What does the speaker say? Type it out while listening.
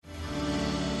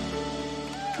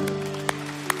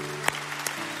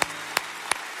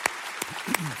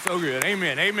So good.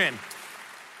 Amen. Amen.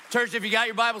 Church, if you got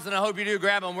your Bibles, and I hope you do,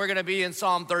 grab them. We're going to be in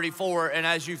Psalm 34. And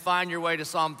as you find your way to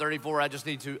Psalm 34, I just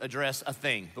need to address a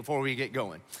thing before we get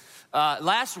going.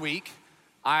 Last week,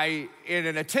 in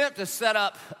an attempt to set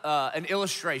up an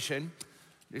illustration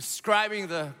describing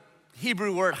the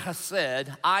Hebrew word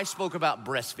chesed, I spoke about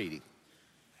breastfeeding.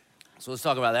 So let's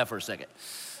talk about that for a second.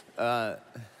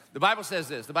 The Bible says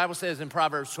this. The Bible says in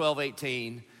Proverbs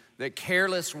 12:18 that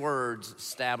careless words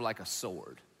stab like a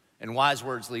sword, and wise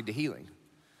words lead to healing.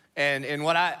 And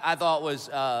what I thought was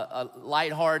a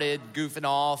lighthearted, goofing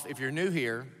off. If you're new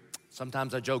here,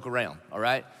 sometimes I joke around, all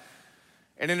right?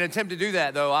 And in an attempt to do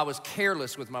that, though, I was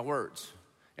careless with my words.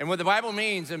 And what the Bible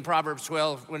means in Proverbs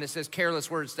 12, when it says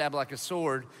careless words stab like a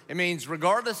sword, it means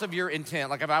regardless of your intent,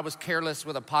 like if I was careless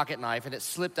with a pocket knife and it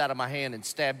slipped out of my hand and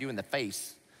stabbed you in the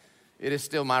face, it is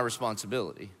still my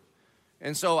responsibility.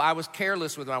 And so I was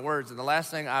careless with my words, and the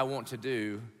last thing I want to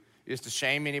do is to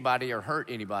shame anybody or hurt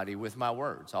anybody with my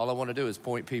words. All I want to do is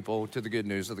point people to the good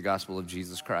news of the gospel of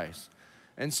Jesus Christ.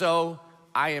 And so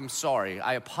I am sorry.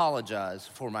 I apologize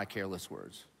for my careless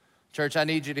words. Church, I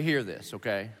need you to hear this,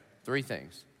 okay? 3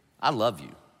 things. I love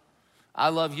you. I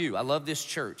love you. I love this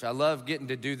church. I love getting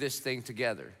to do this thing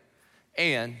together.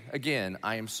 And again,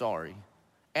 I am sorry.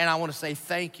 And I want to say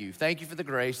thank you. Thank you for the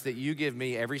grace that you give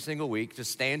me every single week to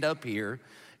stand up here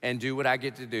and do what I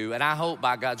get to do. And I hope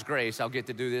by God's grace, I'll get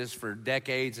to do this for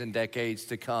decades and decades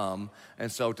to come.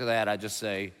 And so to that, I just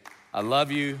say, I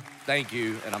love you, thank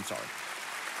you, and I'm sorry.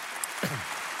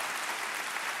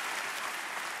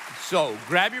 So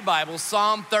grab your Bible,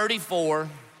 Psalm 34.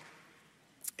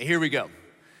 Here we go.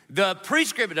 The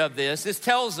prescript of this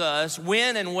tells us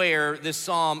when and where this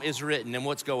psalm is written and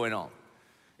what's going on.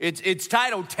 It's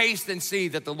titled, Taste and See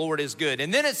That the Lord is Good.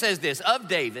 And then it says this, of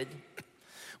David,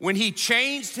 when he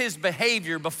changed his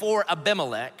behavior before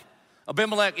Abimelech.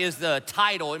 Abimelech is the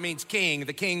title, it means king.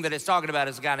 The king that it's talking about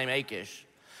is a guy named Achish.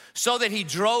 So that he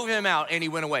drove him out and he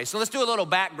went away. So let's do a little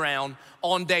background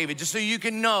on David, just so you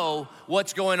can know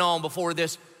what's going on before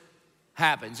this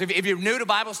happens. If you're new to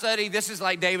Bible study, this is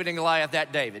like David and Goliath,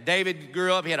 that David. David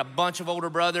grew up, he had a bunch of older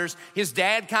brothers. His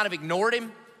dad kind of ignored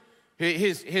him.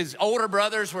 His older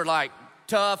brothers were like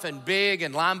tough and big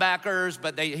and linebackers,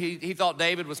 but he thought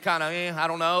David was kind of, I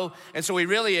don't know. And so he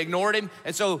really ignored him.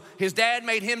 And so his dad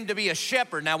made him to be a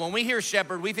shepherd. Now, when we hear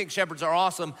shepherd, we think shepherds are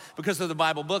awesome because of the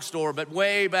Bible bookstore, but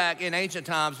way back in ancient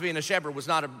times, being a shepherd was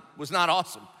not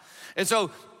awesome. And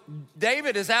so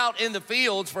David is out in the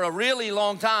fields for a really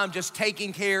long time just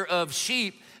taking care of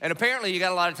sheep. And apparently you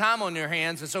got a lot of time on your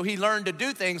hands. And so he learned to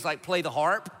do things like play the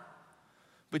harp.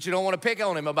 But you don't want to pick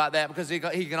on him about that because he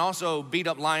can also beat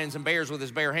up lions and bears with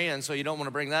his bare hands, so you don't want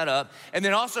to bring that up. And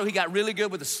then also he got really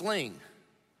good with a sling.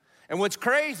 And what's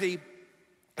crazy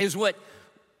is what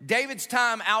David's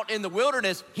time out in the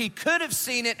wilderness, he could have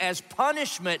seen it as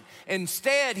punishment.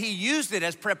 Instead, he used it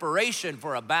as preparation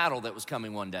for a battle that was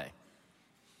coming one day.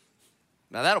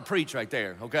 Now that'll preach right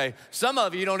there, okay? Some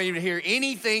of you don't even hear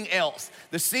anything else.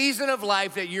 The season of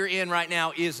life that you're in right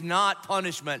now is not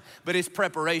punishment, but it's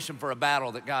preparation for a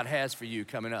battle that God has for you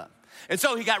coming up. And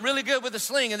so he got really good with the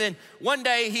sling, and then one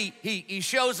day he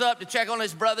shows up to check on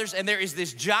his brothers, and there is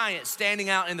this giant standing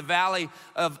out in the valley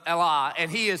of Elah, and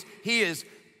he is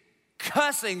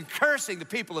cursing the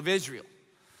people of Israel,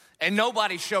 and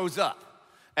nobody shows up.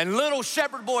 And little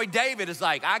shepherd boy David is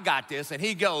like, I got this. And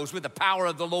he goes with the power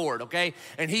of the Lord, okay?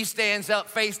 And he stands up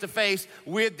face to face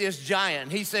with this giant.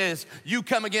 And he says, you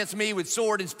come against me with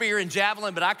sword and spear and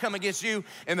javelin, but I come against you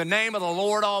in the name of the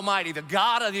Lord Almighty, the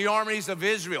God of the armies of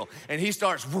Israel. And he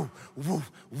starts, woo, woo,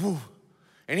 woo.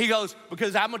 And he goes,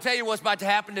 because I'm going to tell you what's about to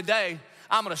happen today.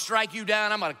 I'm going to strike you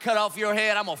down. I'm going to cut off your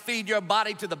head. I'm going to feed your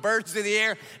body to the birds of the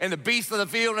air and the beasts of the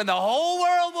field. And the whole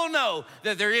world will know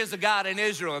that there is a God in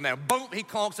Israel. And then boom, he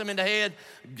conks him in the head.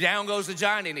 Down goes the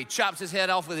giant and he chops his head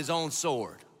off with his own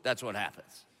sword. That's what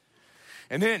happens.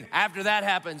 And then after that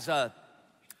happens,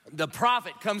 the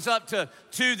prophet comes up to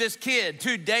this kid,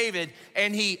 to David,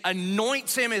 and he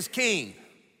anoints him as king.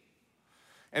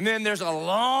 And then there's a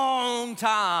long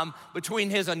time between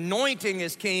his anointing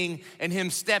as king and him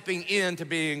stepping into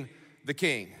being the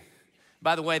king.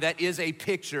 By the way, that is a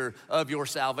picture of your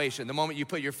salvation. The moment you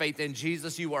put your faith in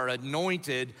Jesus, you are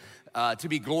anointed to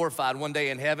be glorified one day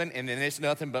in heaven, and then it's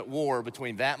nothing but war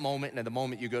between that moment and the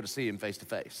moment you go to see him face to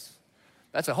face.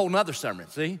 That's a whole nother sermon,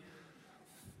 see?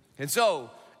 And so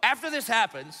after this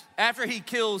happens, after he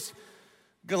kills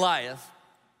Goliath,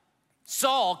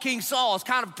 King Saul is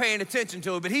kind of paying attention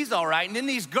to it, but he's all right. And then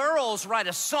these girls write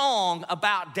a song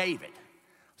about David.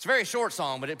 It's a very short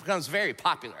song, but it becomes very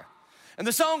popular. And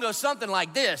the song goes something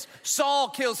like this: Saul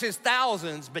kills his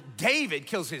thousands, but David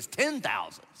kills his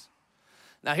 10,000s.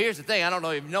 Now, here's the thing. I don't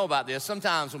know if you know about this.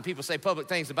 Sometimes when people say public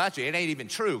things about you, it ain't even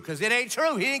true, because it ain't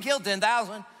true. He didn't kill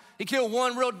 10,000. He killed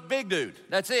one real big dude.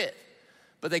 That's it.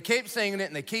 But they keep singing it,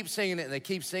 and they keep singing it, and they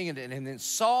keep singing it. And then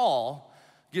Saul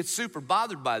gets super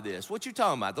bothered by this. What you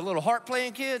talking about? The little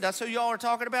harp-playing kid? That's who y'all are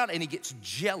talking about? And he gets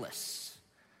jealous.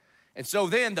 And so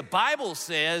then the Bible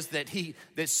says that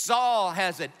Saul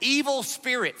has an evil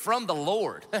spirit from the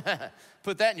Lord.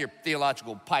 Put that in your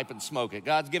theological pipe and smoke it.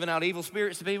 God's giving out evil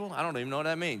spirits to people? I don't even know what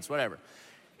that means, whatever.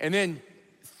 And then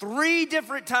three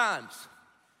different times,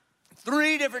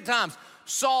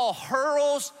 Saul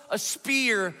hurls a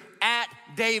spear at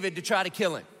David to try to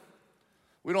kill him.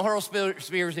 We don't hurl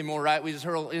spears anymore, right? We just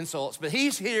hurl insults. But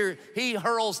he's here, he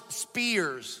hurls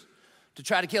spears to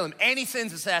try to kill him. And he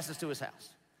sends assassins to his house.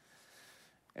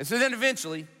 And so then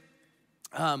eventually,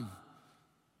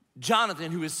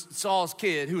 Jonathan, who is Saul's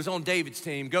kid, who was on David's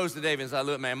team, goes to David and says,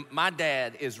 look, man, my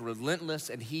dad is relentless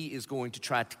and he is going to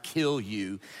try to kill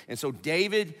you. And so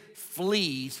David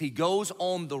flees, he goes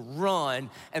on the run,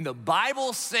 and the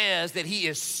Bible says that he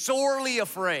is sorely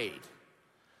afraid.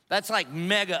 That's like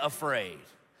mega afraid,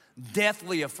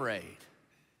 deathly afraid.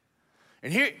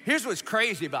 And here's what's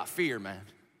crazy about fear, man.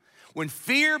 When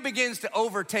fear begins to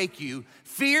overtake you,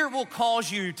 fear will cause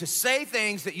you to say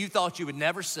things that you thought you would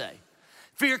never say.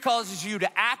 Fear causes you to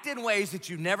act in ways that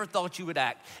you never thought you would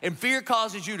act. And fear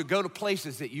causes you to go to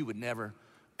places that you would never,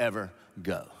 ever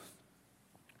go.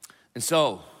 And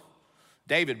so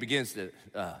David begins to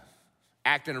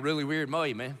act in a really weird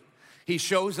way, man. He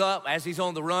shows up as he's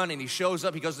on the run, and he goes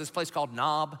to this place called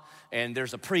Nob, and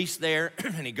there's a priest there,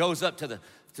 and he goes up to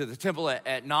the temple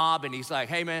at Nob, and he's like,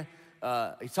 hey, man,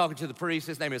 he's talking to the priest.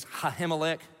 His name is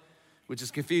Ahimelech, which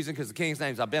is confusing because the king's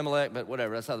name is Abimelech, but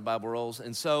whatever, that's how the Bible rolls.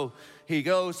 And so he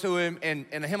goes to him, and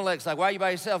Ahimelech's like, why are you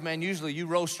by yourself, man? Usually you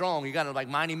roll strong. You got like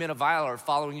mighty men of valor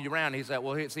following you around. He's like,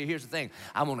 well, here's the thing.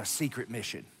 I'm on a secret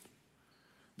mission.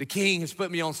 The king has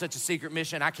put me on such a secret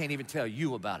mission, I can't even tell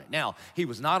you about it. Now, he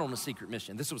was not on a secret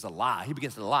mission. This was a lie. He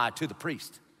begins to lie to the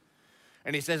priest.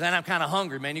 And he says, and I'm kind of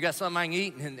hungry, man. You got something I can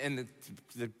eat? And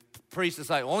the priest is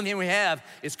like, only thing we have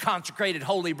is consecrated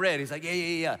holy bread. He's like,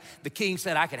 yeah. The king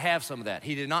said I could have some of that.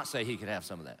 He did not say he could have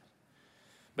some of that.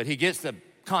 But he gets the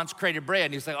consecrated bread,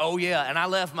 and he's like, oh, yeah, and I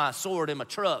left my sword in my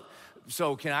truck,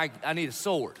 so I need a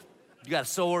sword. You got a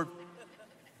sword?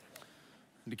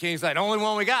 And the king's like, the only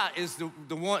one we got is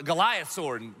the one, Goliath's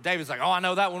sword. And David's like, oh, I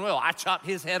know that one well. I chopped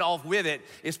his head off with it.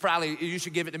 You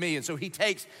should give it to me. And so he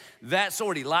takes that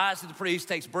sword. He lies to the priest,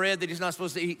 takes bread that he's not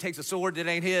supposed to eat, takes a sword that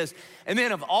ain't his. And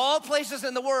then of all places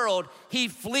in the world, he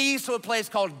flees to a place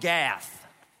called Gath.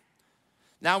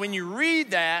 Now, when you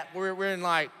read that, we're in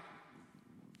like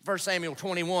 1 Samuel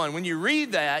 21. When you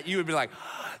read that, you would be like,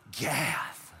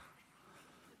 Gath.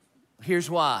 Here's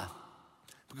why.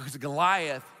 Because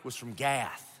Goliath was from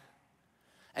Gath.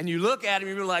 And you look at him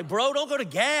and you're like, bro, don't go to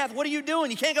Gath. What are you doing?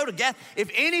 You can't go to Gath.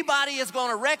 If anybody is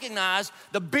going to recognize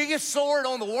the biggest sword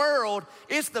on the world,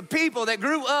 it's the people that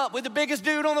grew up with the biggest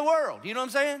dude on the world. You know what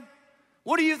I'm saying?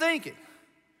 What are you thinking?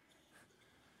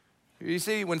 You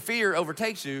see, when fear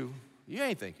overtakes you, you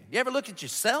ain't thinking. You ever look at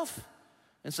yourself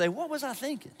and say, what was I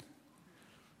thinking?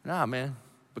 Nah, man,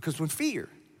 because when fear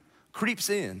creeps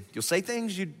in, you'll say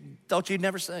things you thought you'd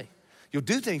never say. You'll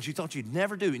do things you thought you'd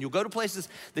never do, and you'll go to places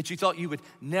that you thought you would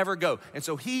never go. And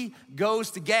so he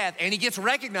goes to Gath, and he gets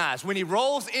recognized. When he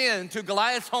rolls into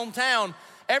Goliath's hometown,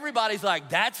 everybody's like,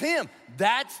 that's him.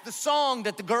 That's the song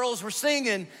that the girls were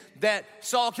singing, that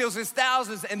Saul kills his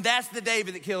thousands, and that's the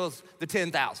David that kills the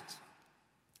 10,000s.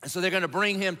 And so they're going to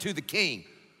bring him to the king.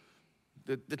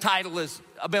 The title is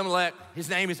Abimelech. His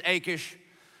name is Achish.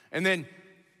 And then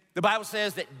the Bible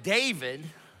says that David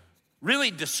really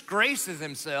disgraces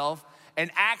himself and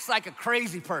acts like a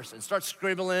crazy person, starts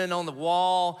scribbling on the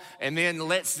wall, and then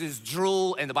lets his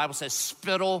drool, and the Bible says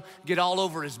spittle, get all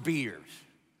over his beard.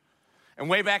 And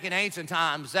way back in ancient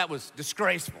times, that was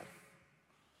disgraceful.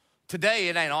 Today,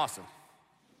 it ain't awesome.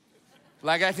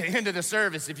 Like at the end of the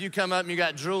service, if you come up and you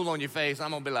got drool on your face,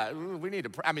 I'm gonna be like, ooh, we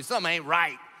need to, something ain't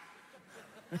right.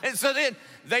 And so then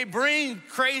they bring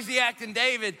crazy acting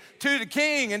David to the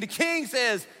king, and the king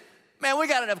says, man, we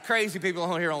got enough crazy people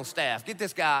on here on staff. Get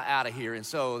this guy out of here. And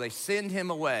so they send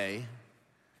him away,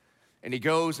 and he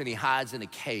goes and he hides in a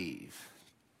cave.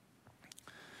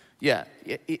 Yeah,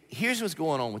 here's what's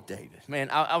going on with David.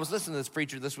 Man, I was listening to this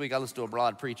preacher this week. I listened to a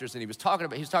broad preachers, and he was talking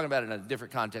about it in a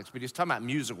different context, but he was talking about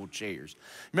musical chairs.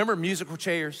 Remember musical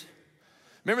chairs?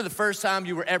 Remember the first time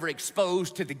you were ever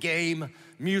exposed to the game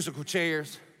musical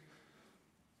chairs?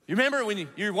 You remember when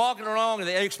you're walking along and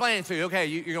they explain it to you, okay,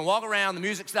 you're gonna walk around, the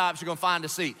music stops, you're gonna find a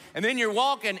seat. And then you're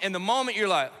walking, and the moment you're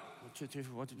like, 1, 2, 3,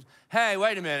 4, 1, 2, 3. Hey,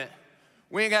 wait a minute,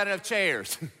 we ain't got enough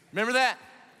chairs. Remember that?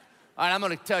 All right, I'm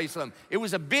gonna tell you something. It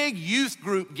was a big youth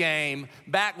group game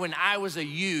back when I was a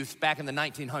youth back in the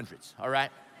 1900s, all right?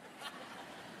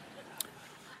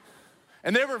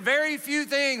 And there were very few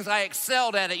things I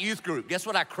excelled at youth group. Guess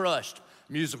what I crushed?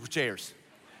 Musical chairs.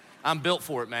 I'm built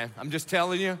for it, man. I'm just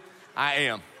telling you, I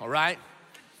am, all right?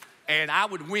 And I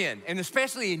would win, and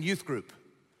especially in youth group.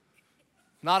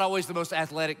 Not always the most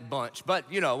athletic bunch, but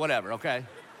you know, whatever, okay?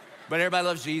 But everybody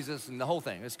loves Jesus and the whole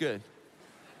thing, it's good.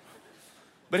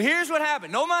 But here's what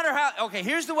happened. No matter how, okay,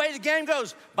 here's the way the game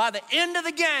goes. By the end of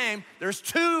the game, there's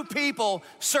 2 people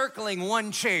circling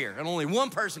one chair, and only one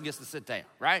person gets to sit down,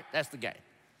 right? That's the game.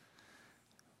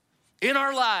 In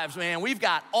our lives, man, we've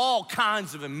got all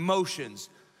kinds of emotions,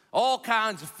 all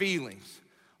kinds of feelings,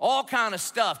 all kind of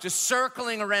stuff just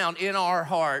circling around in our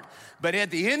heart. But at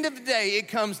the end of the day, it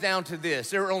comes down to this.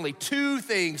 There are only 2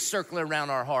 things circling around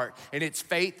our heart, and it's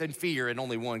faith and fear, and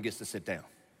only one gets to sit down.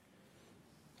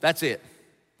 That's it.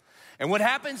 And what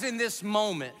happens in this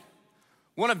moment,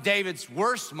 one of David's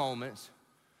worst moments,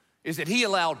 is that he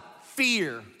allowed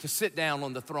fear to sit down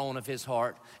on the throne of his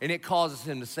heart, and it causes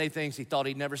him to say things he thought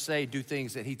he'd never say, do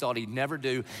things that he thought he'd never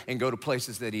do, and go to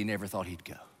places that he never thought he'd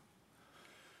go.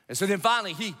 And so then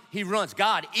finally he runs.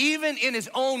 God, even in his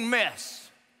own mess,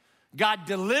 God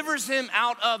delivers him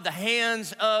out of the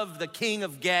hands of the king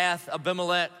of Gath,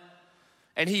 Abimelech,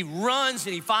 and he runs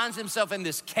and he finds himself in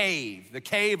this cave. The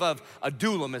cave of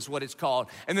Adullam is what it's called.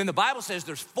 And then the Bible says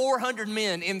there's 400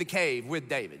 men in the cave with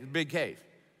David, the big cave.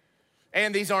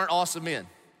 And these aren't awesome men.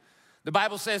 The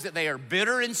Bible says that they are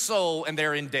bitter in soul and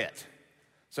they're in debt.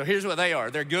 So here's what they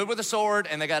are. They're good with a sword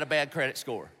and they got a bad credit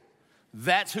score.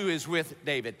 That's who is with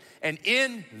David. And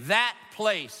in that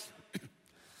place,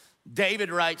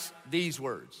 David writes these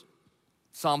words,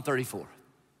 Psalm 34.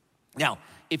 Now,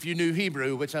 if you knew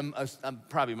Hebrew, which I'm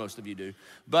probably most of you do,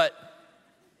 but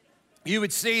you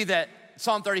would see that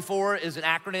Psalm 34 is an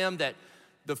acronym that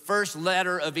the first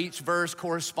letter of each verse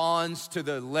corresponds to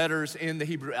the letters in the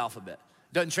Hebrew alphabet.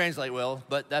 Doesn't translate well,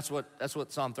 but that's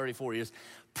what Psalm 34 is.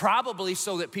 Probably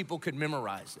so that people could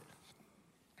memorize it.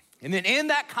 And then in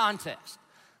that context,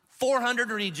 400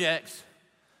 rejects.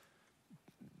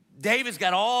 David's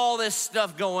got all this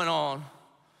stuff going on.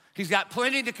 He's got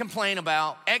plenty to complain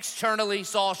about. Externally,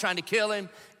 Saul's trying to kill him.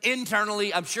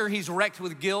 Internally, I'm sure he's wrecked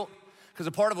with guilt. Because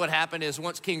a part of what happened is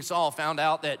once King Saul found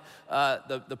out that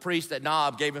the priest at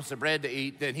Nob gave him some bread to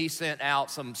eat, then he sent out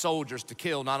some soldiers to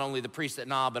kill not only the priest at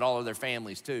Nob, but all of their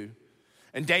families too.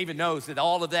 And David knows that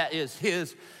all of that is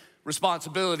his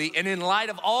responsibility. And in light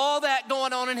of all that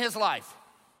going on in his life,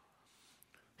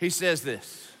 he says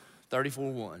this,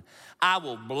 34:1, I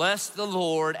will bless the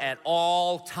Lord at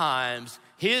all times.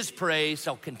 His praise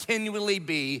shall continually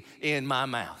be in my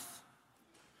mouth.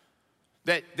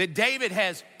 That David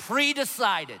has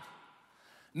pre-decided,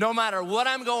 no matter what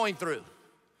I'm going through,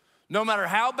 no matter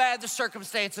how bad the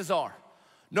circumstances are,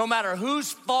 no matter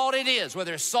whose fault it is,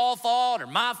 whether it's Saul's fault or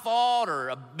my fault or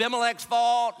Abimelech's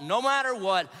fault, no matter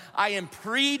what, I am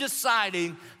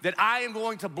pre-deciding that I am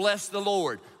going to bless the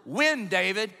Lord. When,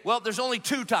 David? Well, there's only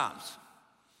 2 times.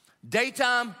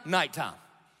 Daytime, nighttime.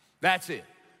 That's it.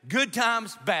 Good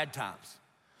times, bad times.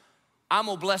 I'm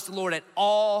gonna bless the Lord at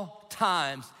all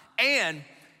times, and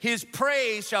his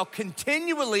praise shall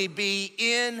continually be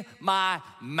in my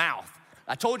mouth.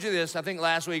 I told you this, I think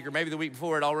last week or maybe the week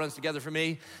before, it all runs together for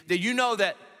me. Did you know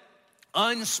that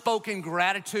unspoken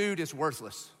gratitude is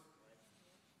worthless?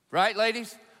 Right,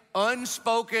 ladies?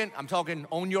 Unspoken, I'm talking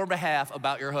on your behalf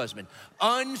about your husband.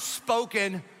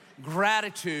 Unspoken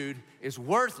gratitude is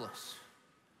worthless.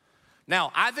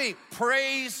 Now, I think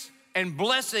praise and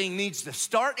blessing needs to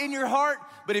start in your heart,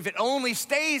 but if it only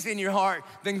stays in your heart,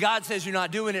 then God says you're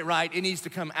not doing it right. It needs to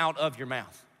come out of your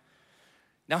mouth.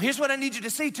 Now, here's what I need you to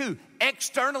see too.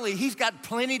 Externally, he's got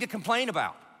plenty to complain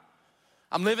about.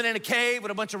 I'm living in a cave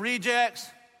with a bunch of rejects.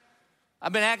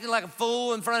 I've been acting like a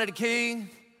fool in front of the king.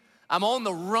 I'm on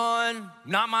the run,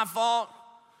 not my fault.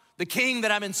 The king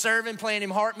that I've been serving, playing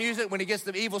him harp music when he gets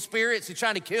the evil spirits, he's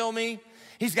trying to kill me.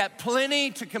 He's got plenty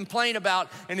to complain about,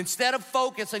 and instead of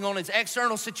focusing on his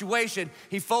external situation,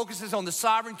 he focuses on the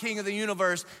sovereign king of the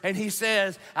universe, and he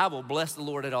says, I will bless the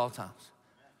Lord at all times.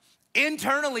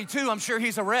 Internally, too, I'm sure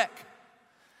he's a wreck.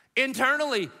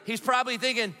 Internally, he's probably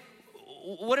thinking,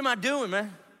 what am I doing,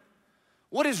 man?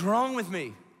 What is wrong with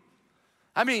me?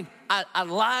 I mean, I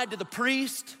lied to the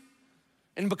priest,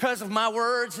 and because of my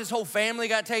words, his whole family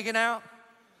got taken out.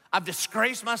 I've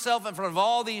disgraced myself in front of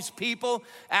all these people,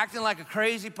 acting like a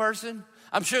crazy person.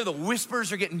 I'm sure the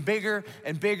whispers are getting bigger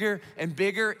and bigger and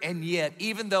bigger, and yet,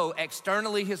 even though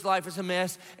externally his life is a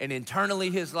mess and internally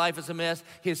his life is a mess,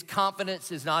 his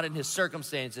confidence is not in his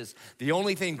circumstances. The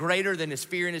only thing greater than his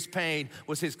fear and his pain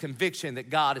was his conviction that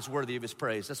God is worthy of his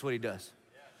praise. That's what he does.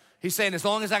 He's saying, as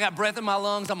long as I got breath in my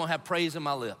lungs, I'm gonna have praise in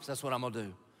my lips. That's what I'm gonna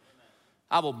do.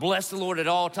 I will bless the Lord at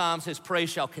all times. His praise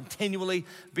shall continually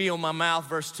be on my mouth.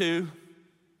 Verse 2,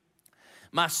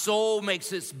 my soul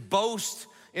makes its boast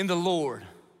in the Lord.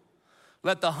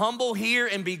 Let the humble hear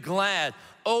and be glad.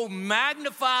 Oh,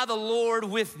 magnify the Lord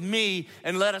with me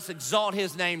and let us exalt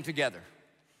his name together.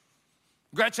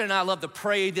 Gretchen and I love to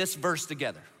pray this verse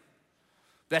together.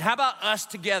 That how about us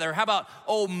together? How about,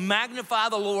 oh, magnify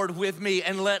the Lord with me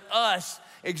and let us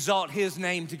exalt his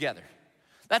name together.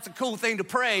 That's a cool thing to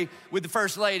pray with the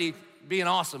first lady being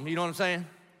awesome, you know what I'm saying?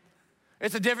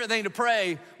 It's a different thing to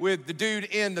pray with the dude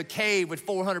in the cave with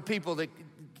 400 people that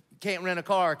can't rent a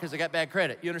car because they got bad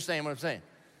credit. You understand what I'm saying?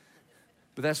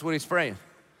 But that's what he's praying.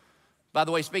 By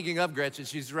the way, speaking of Gretchen,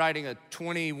 she's writing a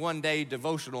 21-day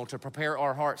devotional to prepare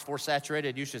our hearts for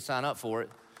saturated. You should sign up for it.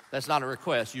 That's not a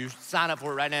request. You sign up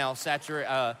for it right now,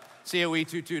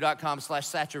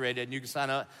 coe22.com/saturated, and you can sign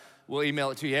up. We'll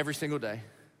email it to you every single day.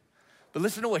 But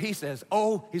listen to what he says.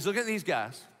 Oh, he's looking at these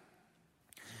guys.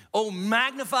 Oh,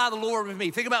 magnify the Lord with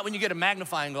me. Think about when you get a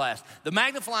magnifying glass. The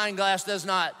magnifying glass does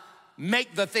not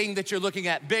make the thing that you're looking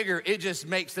at bigger. It just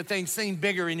makes the thing seem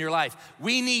bigger in your life.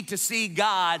 We need to see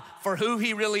God for who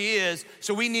he really is.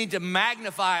 So we need to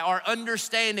magnify our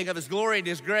understanding of his glory and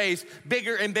his grace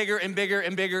bigger and bigger and bigger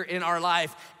and bigger in our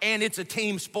life. And it's a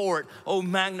team sport. Oh,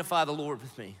 magnify the Lord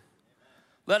with me.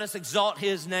 Let us exalt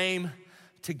his name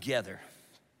together.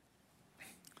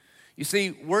 You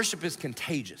see, worship is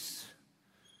contagious.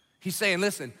 He's saying,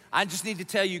 listen, I just need to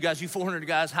tell you guys, you 400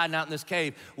 guys hiding out in this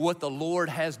cave, what the Lord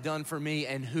has done for me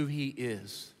and who he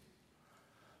is.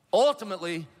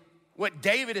 Ultimately, what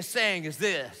David is saying is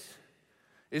this,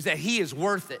 is that he is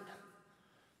worth it.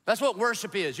 That's what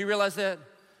worship is. You realize that?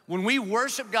 When we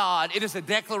worship God, it is a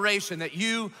declaration that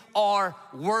you are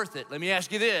worth it. Let me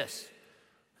ask you this.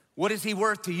 What is he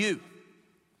worth to you?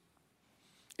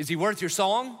 Is he worth your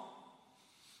song?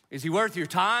 Is he worth your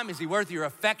time? Is he worth your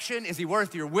affection? Is he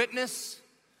worth your witness?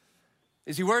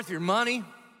 Is he worth your money?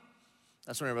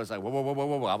 That's when everybody's like,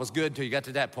 whoa, I was good until you got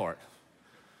to that part.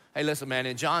 Hey, listen, man,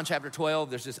 in John chapter 12,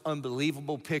 there's this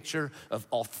unbelievable picture of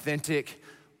authentic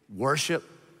worship.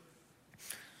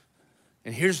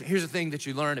 And here's the thing that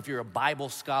you learn if you're a Bible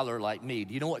scholar like me.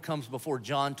 Do you know what comes before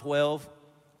John 12?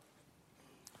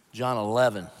 John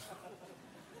 11.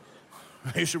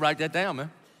 You should write that down,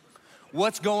 man.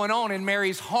 What's going on in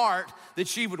Mary's heart that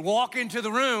she would walk into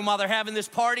the room while they're having this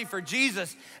party for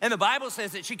Jesus. And the Bible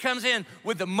says that she comes in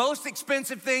with the most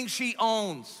expensive thing she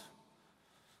owns.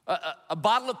 A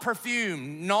bottle of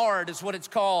perfume, nard is what it's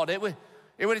called. It would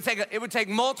take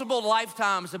multiple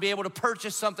lifetimes to be able to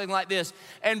purchase something like this.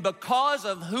 And because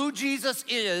of who Jesus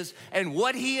is and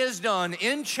what he has done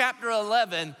in chapter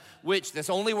 11, which this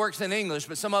only works in English,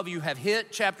 but some of you have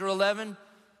hit chapter 11,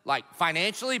 like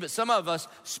financially, but some of us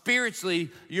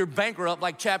spiritually, you're bankrupt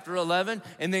like chapter 11,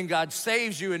 and then God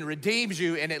saves you and redeems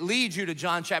you, and it leads you to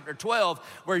John chapter 12,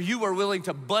 where you are willing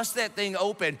to bust that thing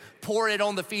open, pour it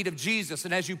on the feet of Jesus,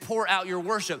 and as you pour out your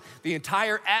worship, the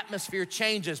entire atmosphere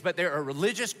changes. But there are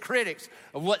religious critics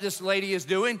of what this lady is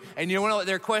doing, and you know what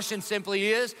their question simply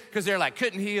is? Because they're like,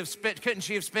 couldn't she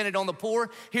have spent it on the poor?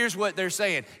 Here's what they're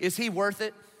saying. Is he worth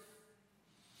it?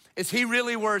 Is he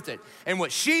really worth it? And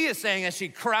what she is saying as she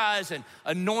cries and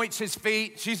anoints his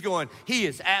feet, she's going, he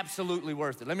is absolutely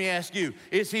worth it. Let me ask you,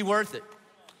 is he worth it?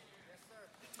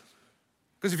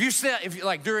 Because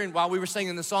while we were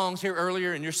singing the songs here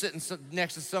earlier and you're sitting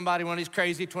next to somebody, one of these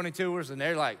crazy 22ers, and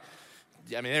they're like,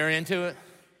 they're into it.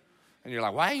 And you're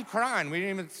like, why are you crying? We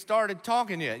didn't even started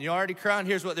talking yet. And you're already crying.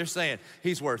 Here's what they're saying.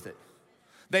 He's worth it.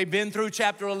 They've been through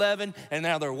chapter 11, and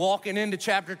now they're walking into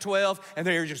chapter 12, and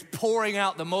they're just pouring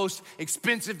out the most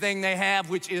expensive thing they have,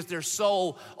 which is their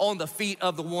soul, on the feet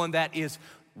of the one that is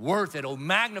worth it. Oh,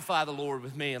 magnify the Lord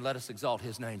with me, and let us exalt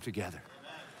his name together.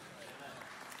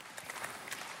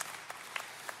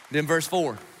 Then verse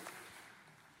 4.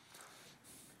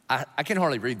 I can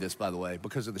hardly read this, by the way,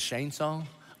 because of the Shane song.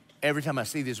 Every time I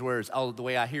see these words, the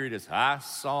way I hear it is, I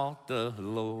sought the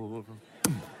Lord.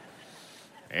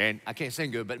 And I can't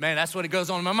sing good, but man, that's what it goes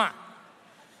on in my mind.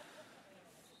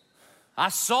 I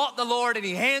sought the Lord and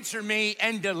he answered me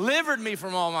and delivered me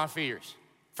from all my fears.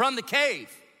 From the cave,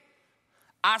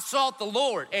 I sought the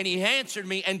Lord and he answered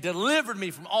me and delivered me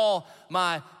from all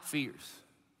my fears.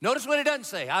 Notice what it doesn't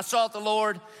say. I sought the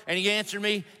Lord and he answered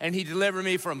me and he delivered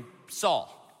me from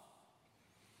Saul.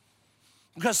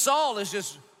 Because Saul is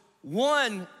just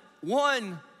one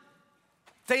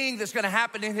thing that's gonna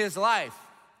happen in his life.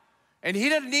 And he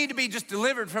doesn't need to be just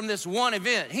delivered from this one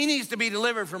event. He needs to be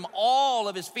delivered from all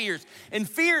of his fears. And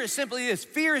fear is simply this.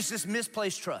 Fear is just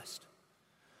misplaced trust.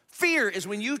 Fear is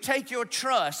when you take your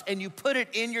trust and you put it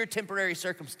in your temporary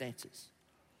circumstances.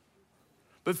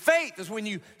 But faith is when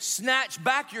you snatch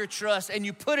back your trust and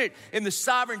you put it in the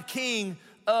sovereign king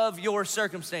of your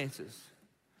circumstances.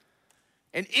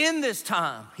 And in this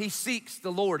time, he seeks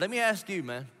the Lord. Let me ask you,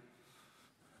 man.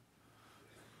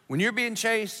 When you're being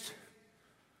chased,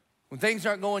 when things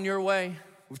aren't going your way,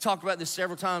 we've talked about this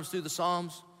several times through the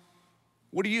Psalms,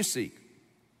 what do you seek?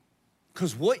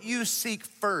 Because what you seek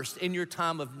first in your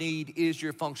time of need is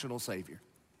your functional Savior.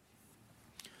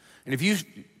 And if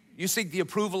you seek the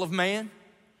approval of man,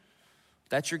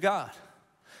 that's your God.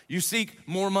 You seek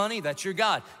more money, that's your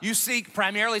God. You seek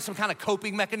primarily some kind of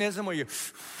coping mechanism where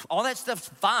all that stuff's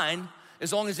fine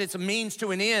as long as it's a means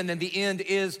to an end, and the end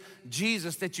is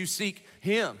Jesus, that you seek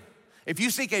him. If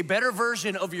you seek a better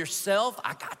version of yourself,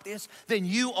 I got this, then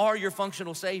you are your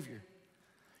functional Savior.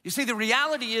 You see, the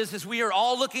reality is we are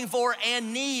all looking for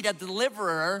and need a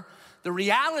deliverer. The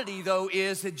reality, though,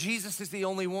 is that Jesus is the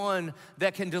only one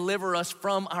that can deliver us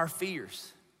from our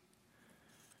fears.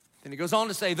 And he goes on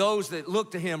to say, those that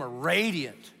look to him are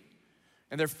radiant,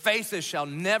 and their faces shall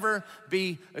never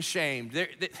be ashamed.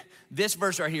 This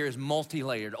verse right here is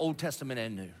multi-layered, Old Testament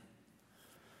and New.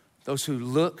 Those who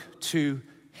look to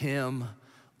him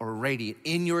are radiant.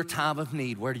 In your time of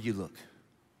need, where do you look?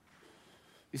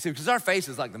 You see, because our face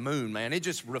is like the moon, man. It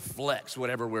just reflects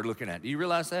whatever we're looking at. Do you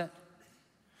realize that?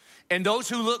 And those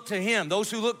who look to him, those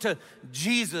who look to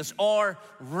Jesus are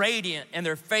radiant, and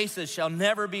their faces shall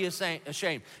never be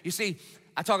ashamed. You see,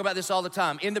 I talk about this all the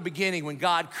time. In the beginning, when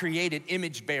God created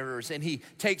image bearers, and he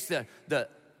takes the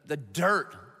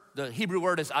dirt, the Hebrew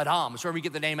word is Adam, it's where we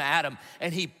get the name of Adam,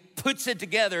 and he puts it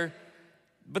together.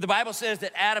 But the Bible says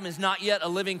that Adam is not yet a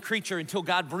living creature until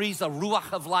God breathes a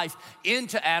ruach of life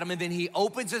into Adam, and then he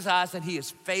opens his eyes and he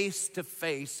is face to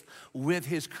face with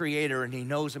his creator, and he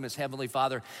knows him as Heavenly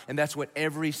Father, and that's what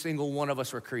every single one of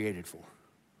us were created for.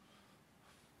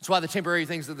 That's why the temporary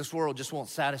things of this world just won't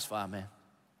satisfy, man.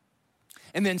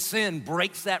 And then sin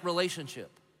breaks that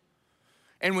relationship.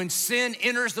 And when sin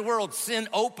enters the world, sin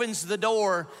opens the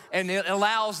door and it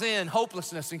allows in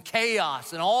hopelessness and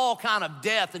chaos and all kind of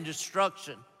death and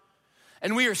destruction.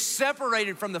 And we are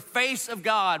separated from the face of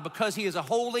God because he is a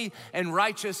holy and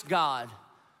righteous God.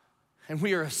 And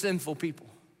we are a sinful people.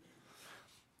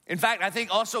 In fact, I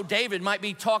think also David might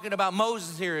be talking about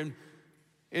Moses here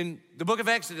in the book of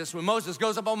Exodus, when Moses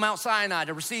goes up on Mount Sinai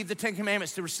to receive the 10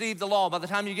 Commandments, to receive the law. By the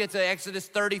time you get to Exodus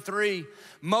 33,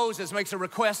 Moses makes a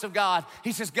request of God.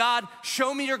 He says, God,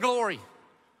 show me your glory.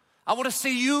 I want to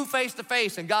see you face to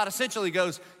face. And God essentially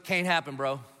goes, can't happen,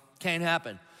 bro. Can't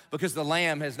happen. Because the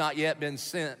Lamb has not yet been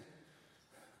sent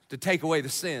to take away the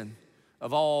sin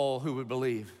of all who would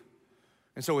believe.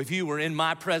 And so if you were in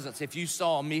my presence, if you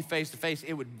saw me face to face,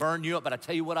 it would burn you up. But I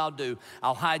tell you what I'll do.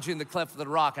 I'll hide you in the cleft of the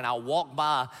rock, and I'll walk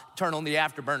by, turn on the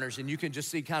afterburners, and you can just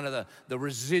see kind of the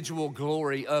residual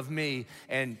glory of me.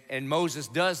 And Moses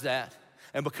does that.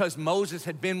 And because Moses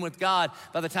had been with God,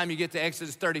 by the time you get to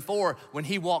Exodus 34, when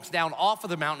he walks down off of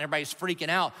the mountain, everybody's freaking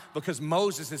out because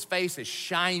Moses' face is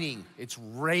shining. It's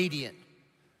radiant.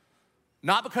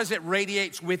 Not because it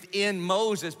radiates within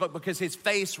Moses, but because his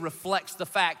face reflects the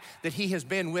fact that he has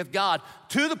been with God,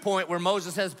 to the point where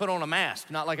Moses has to put on a mask.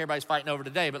 Not like everybody's fighting over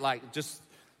today, but like just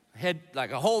head,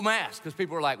 like a whole mask, because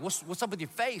people are like, what's up with your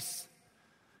face?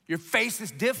 Your face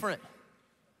is different.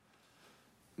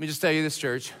 Let me just tell you this,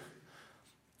 church.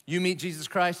 You meet Jesus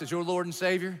Christ as your Lord and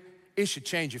Savior, it should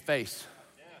change your face.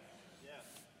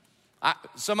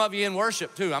 Some of you in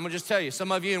worship too, I'm gonna just tell you,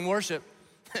 some of you in worship,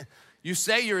 you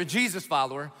say you're a Jesus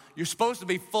follower. You're supposed to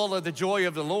be full of the joy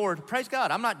of the Lord. Praise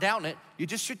God, I'm not doubting it. You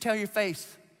just should tell your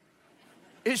face.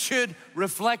 It should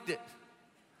reflect it.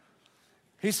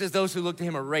 He says those who look to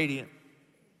him are radiant.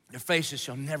 Their faces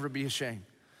shall never be ashamed.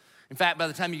 In fact, by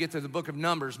the time you get to the book of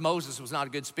Numbers, Moses was not a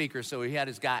good speaker, so he had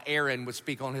his guy Aaron would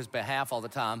speak on his behalf all the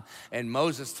time. And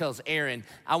Moses tells Aaron,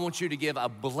 I want you to give a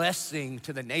blessing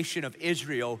to the nation of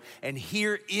Israel, and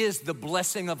here is the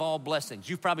blessing of all blessings.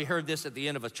 You've probably heard this at the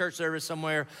end of a church service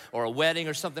somewhere or a wedding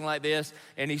or something like this.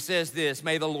 And he says this,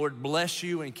 may the Lord bless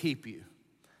you and keep you.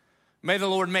 May the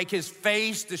Lord make his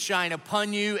face to shine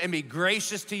upon you and be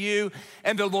gracious to you,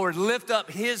 and the Lord lift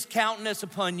up his countenance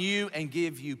upon you and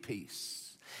give you peace.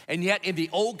 And yet in the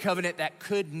old covenant, that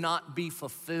could not be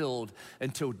fulfilled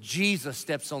until Jesus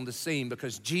steps on the scene,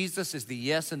 because Jesus is the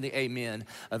yes and the amen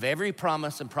of every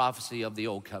promise and prophecy of the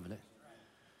old covenant.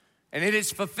 And it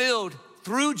is fulfilled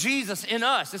through Jesus in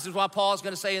us. This is why Paul's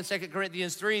gonna say in 2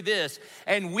 Corinthians 3 this,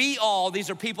 and we all, these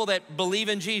are people that believe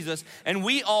in Jesus, and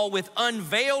we all with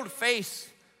unveiled face,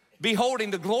 beholding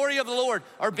the glory of the Lord,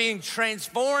 are being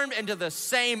transformed into the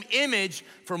same image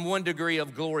from one degree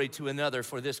of glory to another,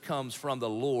 for this comes from the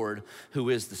Lord who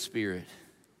is the Spirit.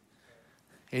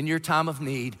 In your time of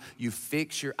need, you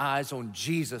fix your eyes on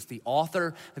Jesus, the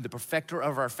author and the perfecter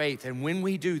of our faith. And when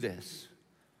we do this,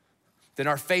 then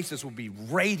our faces will be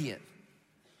radiant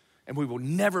and we will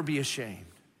never be ashamed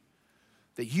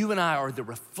that you and I are the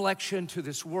reflection to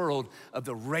this world of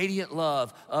the radiant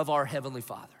love of our Heavenly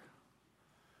Father.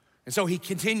 And so he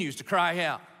continues to cry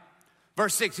out.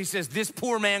 Verse 6, he says, this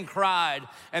poor man cried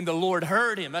and the Lord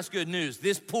heard him. That's good news.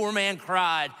 This poor man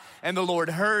cried and the Lord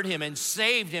heard him and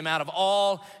saved him out of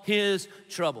all his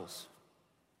troubles.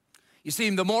 You see,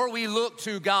 the more we look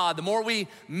to God, the more we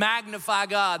magnify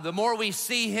God, the more we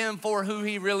see him for who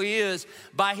he really is,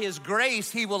 by his grace,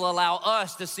 he will allow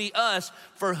us to see us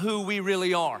for who we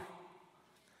really are.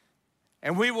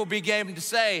 And we will begin to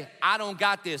say, I don't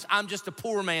got this. I'm just a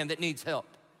poor man that needs help.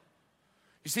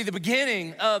 You see, the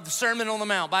beginning of the Sermon on the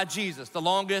Mount by Jesus, the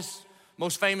longest,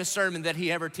 most famous sermon that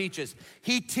he ever teaches,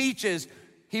 he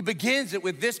begins it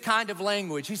with this kind of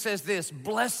language. He says this,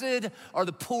 blessed are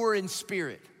the poor in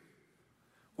spirit.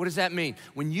 What does that mean?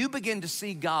 When you begin to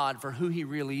see God for who he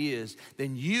really is,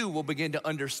 then you will begin to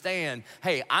understand,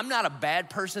 hey, I'm not a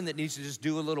bad person that needs to just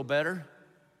do a little better.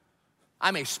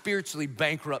 I'm a spiritually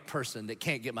bankrupt person that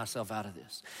can't get myself out of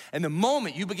this. And the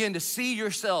moment you begin to see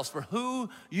yourselves for who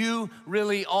you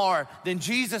really are, then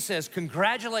Jesus says,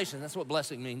 congratulations. That's what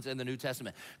blessing means in the New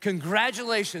Testament.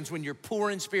 Congratulations when you're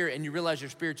poor in spirit and you realize you're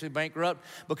spiritually bankrupt,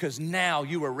 because now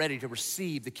you are ready to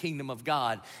receive the kingdom of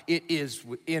God. It is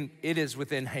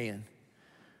within hand.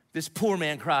 This poor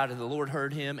man cried and the Lord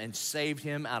heard him and saved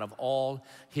him out of all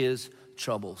his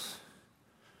troubles.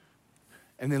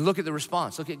 And then look at the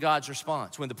response. Look at God's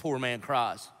response when the poor man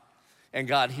cries and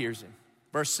God hears him.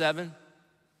 Verse 7,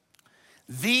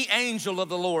 the angel of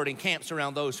the Lord encamps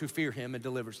around those who fear him and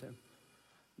delivers him.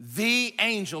 The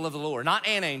angel of the Lord, not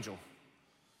an angel.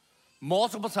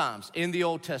 Multiple times in the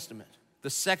Old Testament, the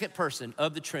second person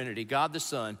of the Trinity, God the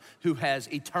Son, who has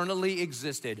eternally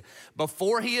existed.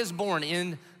 Before he is born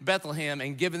in Bethlehem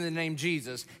and given the name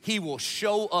Jesus, he will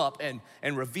show up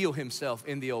and reveal himself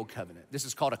in the Old Covenant. This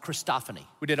is called a Christophany.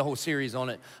 We did a whole series on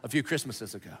it a few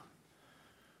Christmases ago.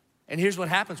 And here's what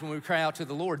happens when we cry out to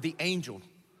the Lord. The angel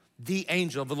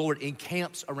of the Lord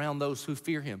encamps around those who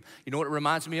fear him. You know what it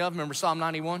reminds me of? Remember Psalm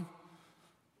 91?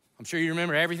 I'm sure you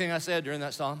remember everything I said during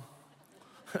that psalm.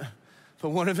 But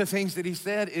one of the things that he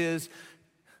said is,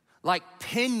 like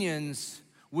pinions,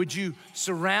 would you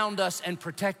surround us and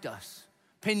protect us?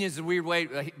 Pinions is a weird way,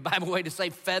 a Bible way to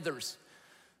say feathers.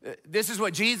 This is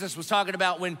what Jesus was talking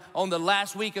about when on the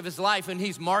last week of his life, when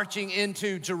he's marching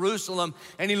into Jerusalem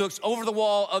and he looks over the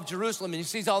wall of Jerusalem and he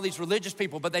sees all these religious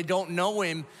people, but they don't know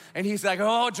him. And he's like,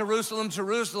 oh, Jerusalem,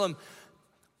 Jerusalem.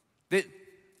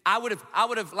 I would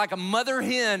have, like a mother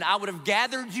hen, I would have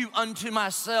gathered you unto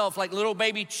myself like little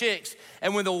baby chicks.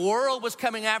 And when the world was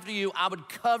coming after you, I would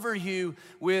cover you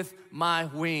with my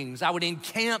wings. I would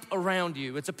encamp around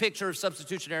you. It's a picture of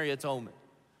substitutionary atonement.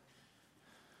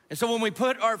 And so when we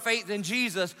put our faith in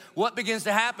Jesus, what begins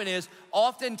to happen is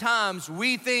oftentimes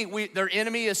we think their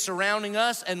enemy is surrounding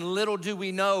us, and little do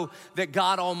we know that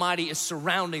God Almighty is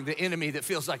surrounding the enemy that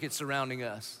feels like it's surrounding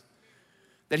us.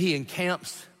 That he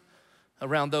encamps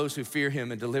around those who fear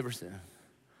him and delivers them.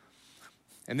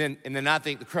 And then I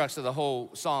think the crux of the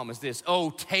whole psalm is this: oh,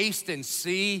 taste and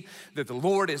see that the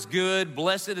Lord is good.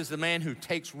 Blessed is the man who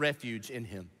takes refuge in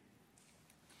him.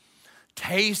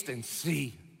 Taste and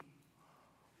see.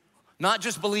 Not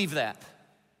just believe that,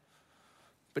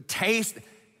 but taste.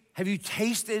 Have you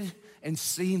tasted and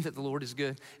seen that the Lord is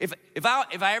good? If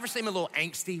I ever seem a little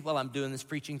angsty while I'm doing this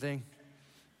preaching thing,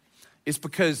 it's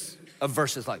because of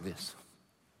verses like this.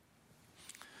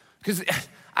 Because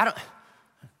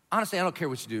honestly, I don't care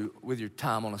what you do with your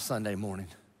time on a Sunday morning.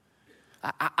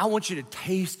 I want you to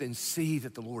taste and see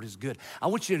that the Lord is good. I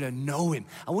want you to know him.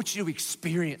 I want you to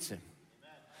experience him.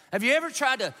 Have you ever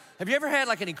had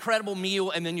like an incredible meal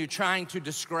and then you're trying to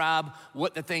describe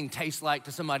what the thing tastes like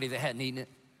to somebody that hadn't eaten it?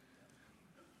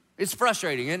 It's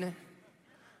frustrating, isn't it?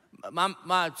 My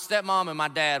stepmom and my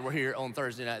dad were here on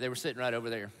Thursday night. They were sitting right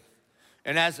over there.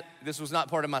 And as this was not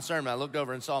part of my sermon, I looked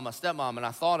over and saw my stepmom, and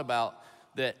I thought about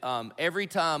that every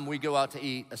time we go out to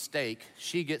eat a steak,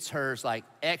 she gets hers like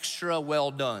extra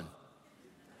well done.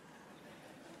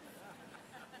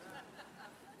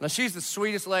 Now, she's the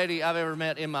sweetest lady I've ever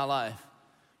met in my life,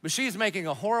 but she's making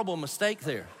a horrible mistake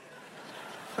there.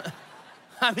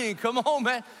 I mean, come on,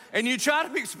 man. And you try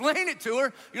to explain it to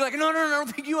her. You're like, no, I don't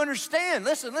think you understand.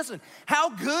 Listen. How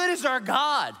good is our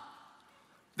God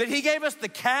that he gave us the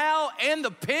cow and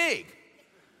the pig?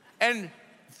 And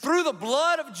through the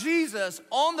blood of Jesus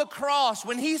on the cross,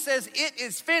 when he says it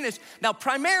is finished, now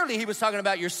primarily he was talking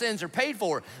about your sins are paid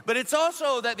for, but it's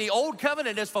also that the old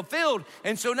covenant is fulfilled.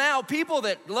 And so now people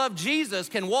that love Jesus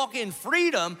can walk in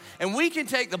freedom, and we can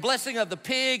take the blessing of the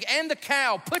pig and the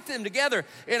cow, put them together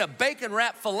in a bacon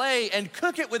wrapped filet and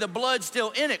cook it with the blood still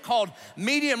in it, called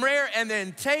medium rare, and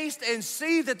then taste and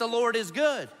see that the Lord is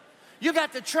good. You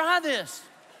got to try this.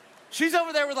 She's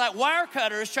over there with like wire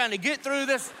cutters trying to get through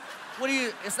this.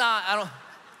 It's not, I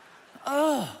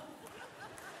don't,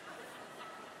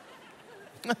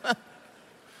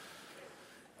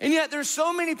 And yet there's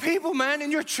so many people, man, in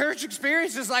your church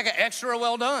experience is like an extra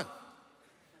well done.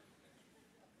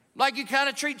 Like you kind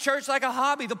of treat church like a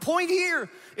hobby. The point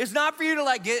here is not for you to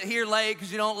like get here late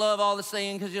because you don't love all the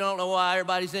singing, because you don't know why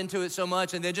everybody's into it so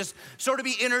much, and then just sort of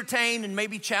be entertained and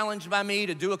maybe challenged by me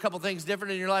to do a couple things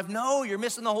different in your life. No, you're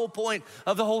missing the whole point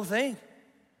of the whole thing.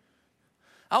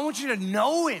 I want you to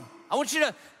know him. I want you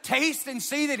to taste and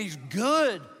see that he's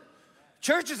good.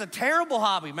 Church is a terrible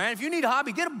hobby, man. If you need a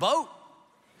hobby, get a boat.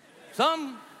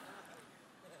 Something.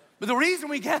 But the reason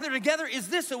we gather together is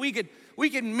this, so we could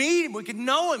meet him, we could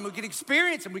know him, we could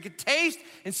experience him, we could taste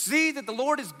and see that the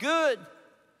Lord is good.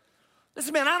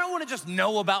 Listen, man, I don't want to just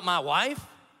know about my wife,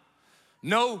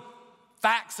 know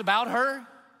facts about her,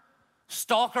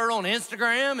 stalk her on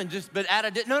Instagram and but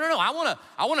no. I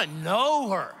want to know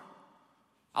her.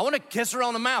 I want to kiss her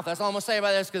on the mouth. That's all I'm going to say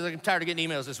about this, because I'm tired of getting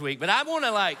emails this week. But I want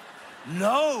to,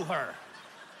 know her.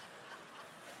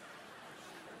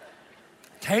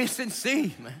 Taste and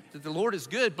see, man, that the Lord is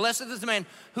good. Blessed is the man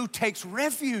who takes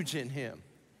refuge in him.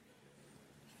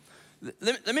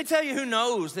 Let me tell you who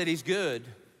knows that he's good.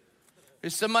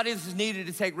 There's somebody that's needed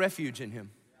to take refuge in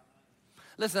him.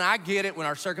 Listen, I get it when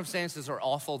our circumstances are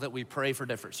awful that we pray for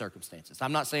different circumstances.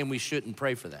 I'm not saying we shouldn't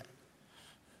pray for that.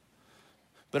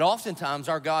 But oftentimes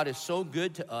our God is so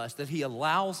good to us that he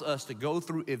allows us to go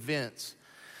through events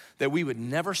that we would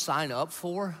never sign up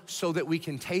for so that we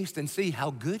can taste and see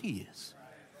how good he is.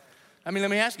 I mean,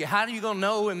 let me ask you, how are you gonna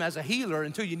know him as a healer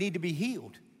until you need to be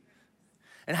healed?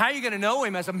 And how are you gonna know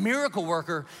him as a miracle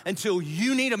worker until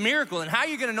you need a miracle? And how are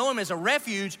you gonna know him as a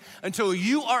refuge until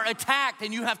you are attacked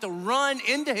and you have to run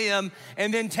into him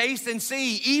and then taste and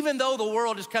see, even though the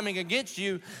world is coming against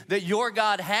you, that your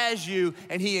God has you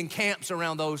and he encamps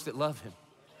around those that love him.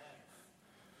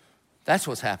 That's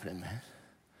what's happening, man.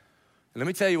 And let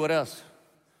me tell you what else.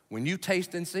 When you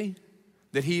taste and see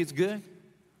that he is good,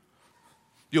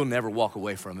 you'll never walk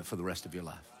away from it for the rest of your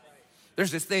life.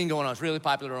 There's this thing going on. It's really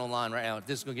popular online right now.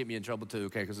 This is going to get me in trouble too,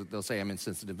 okay, because they'll say I'm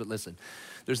insensitive. But listen,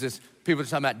 there's this, people are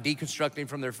talking about deconstructing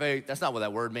from their faith. That's not what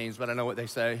that word means, but I know what they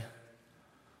say.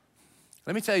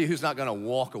 Let me tell you who's not going to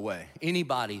walk away.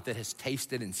 Anybody that has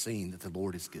tasted and seen that the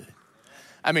Lord is good.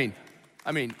 I mean,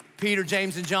 Peter,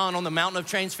 James, and John on the mountain of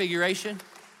transfiguration.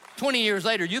 20 years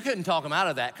later, you couldn't talk them out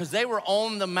of that because they were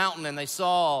on the mountain and they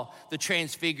saw the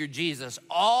transfigured Jesus.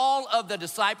 All of the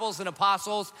disciples and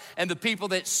apostles and the people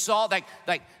that saw,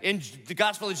 like in the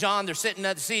Gospel of John, they're sitting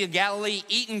at the Sea of Galilee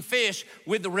eating fish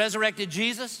with the resurrected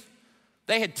Jesus.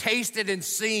 They had tasted and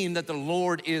seen that the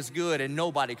Lord is good, and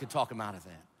nobody could talk them out of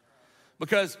that.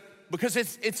 Because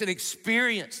it's an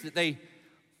experience that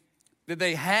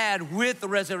they had with the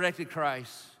resurrected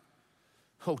Christ.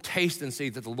 Oh, taste and see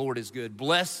that the Lord is good.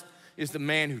 Blessed is the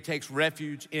man who takes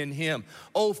refuge in him.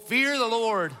 Oh, fear the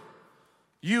Lord,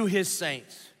 you his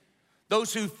saints.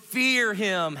 Those who fear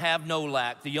him have no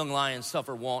lack. The young lions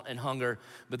suffer want and hunger,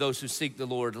 but those who seek the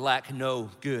Lord lack no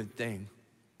good thing.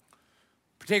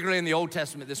 Particularly in the Old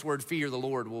Testament, this word fear the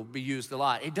Lord will be used a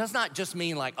lot. It does not just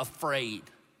mean like afraid.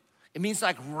 It means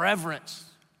like reverence.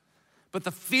 But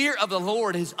the fear of the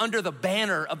Lord is under the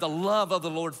banner of the love of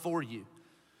the Lord for you.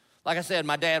 Like I said,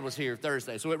 my dad was here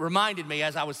Thursday, so it reminded me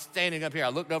as I was standing up here, I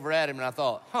looked over at him and I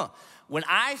thought, when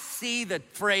I see the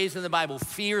phrase in the Bible,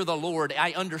 fear the Lord,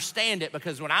 I understand it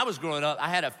because when I was growing up, I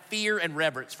had a fear and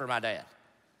reverence for my dad.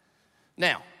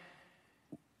 Now,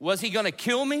 was he gonna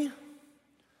kill me?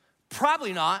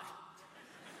 Probably not,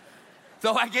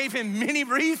 though I gave him many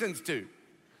reasons to.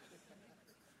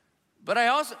 But I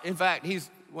also, in fact,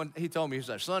 when he told me, he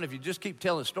said, son, if you just keep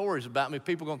telling stories about me,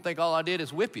 people are gonna think all I did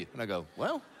is whip you. And I go,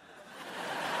 well,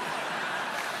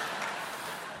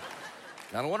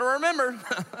 I don't want to remember.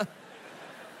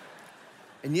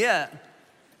 And yet,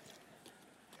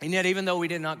 even though we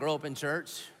did not grow up in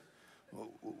church,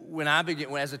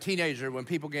 as a teenager, when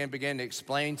people began to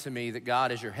explain to me that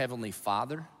God is your heavenly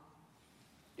Father,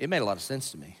 it made a lot of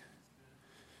sense to me.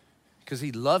 because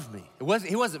he loved me.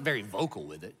 He wasn't very vocal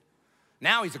with it.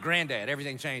 Now he's a granddad.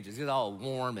 Everything changes. He's all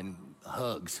warm and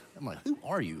hugs. I'm like, who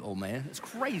are you, old man? It's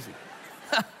crazy.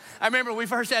 I remember when we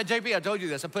first had JP, I told you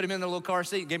this. I put him in the little car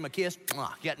seat, gave him a kiss,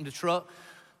 got in the truck.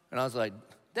 And I was like,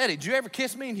 Daddy, did you ever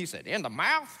kiss me? And he said, in the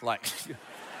mouth? Like,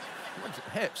 what the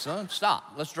heck, son?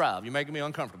 Stop. Let's drive. You're making me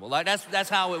uncomfortable. Like, that's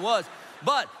how it was.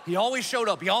 But he always showed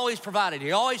up. He always provided.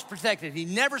 He always protected. He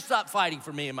never stopped fighting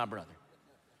for me and my brother.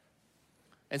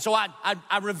 And so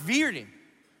I revered him.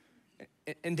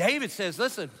 And David says,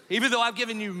 listen, even though I've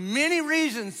given you many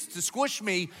reasons to squish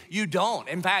me, you don't.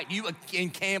 In fact, you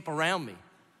encamp around me.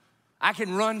 I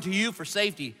can run to you for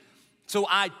safety. So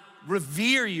I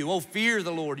revere you. Oh, fear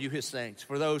the Lord, you his saints.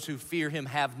 For those who fear him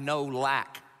have no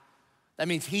lack. That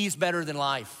means he's better than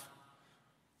life.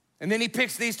 And then he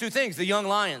picks these two things. The young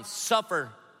lions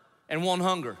suffer and want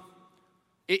hunger.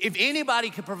 If anybody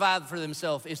could provide for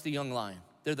themselves, it's the young lion.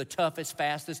 They're the toughest,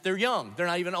 fastest. They're young. They're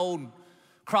not even old,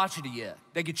 crotchety yet.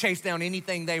 They could chase down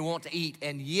anything they want to eat,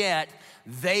 and yet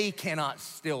they cannot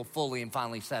still fully and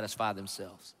finally satisfy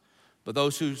themselves. But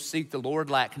those who seek the Lord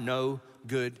lack no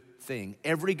good thing.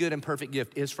 Every good and perfect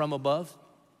gift is from above.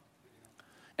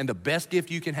 And the best gift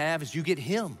you can have is you get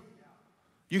him.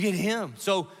 You get him.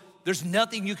 So there's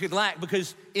nothing you could lack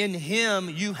because in him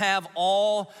you have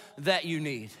all that you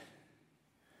need.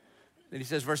 Then he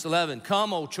says, verse 11,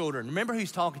 come, O children. Remember who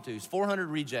he's talking to. He's 400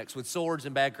 rejects with swords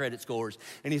and bad credit scores.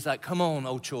 And he's like, come on,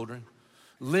 O children.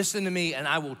 Listen to me and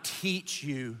I will teach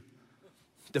you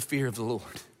the fear of the Lord.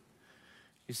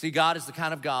 You see, God is the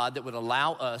kind of God that would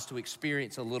allow us to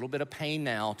experience a little bit of pain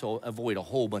now to avoid a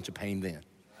whole bunch of pain then.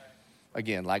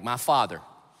 Again, like my father,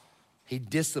 he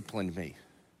disciplined me.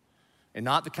 And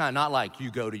not like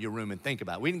you go to your room and think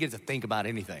about it. We didn't get to think about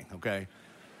anything, okay?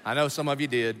 I know some of you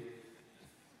did.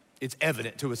 It's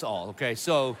evident to us all, okay?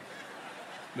 So,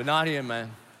 but not him,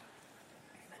 man.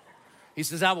 He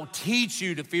says, I will teach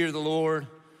you to fear the Lord.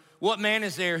 What man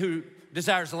is there who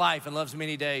desires life and loves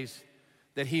many days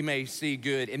that he may see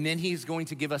good? And then he's going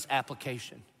to give us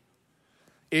application.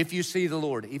 If you see the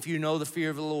Lord, if you know the fear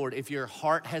of the Lord, if your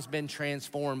heart has been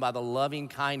transformed by the loving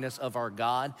kindness of our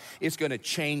God, it's gonna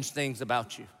change things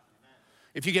about you.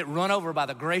 If you get run over by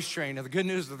the grace train of the good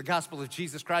news of the gospel of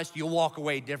Jesus Christ, you'll walk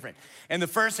away different. And the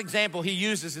first example he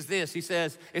uses is this. He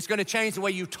says, it's gonna change the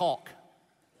way you talk.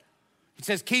 He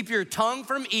says, keep your tongue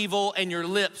from evil and your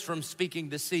lips from speaking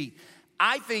deceit.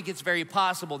 I think it's very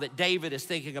possible that David is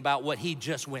thinking about what he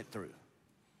just went through.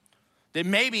 That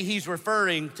maybe he's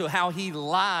referring to how he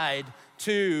lied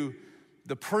to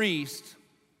the priest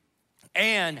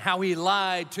and how he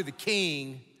lied to the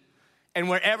king. And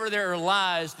wherever there are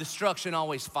lies, destruction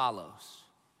always follows.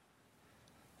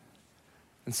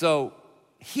 And so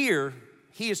here,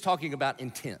 he is talking about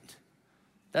intent.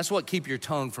 That's what keep your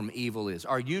tongue from evil is.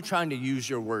 Are you trying to use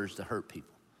your words to hurt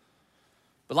people?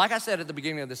 But like I said at the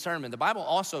beginning of the sermon, the Bible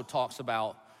also talks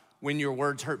about when your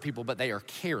words hurt people, but they are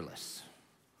careless.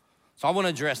 So I want to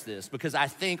address this because I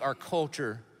think our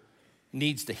culture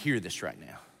needs to hear this right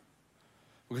now.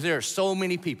 Because there are so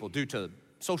many people due to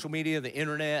social media, the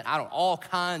internet, all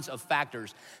kinds of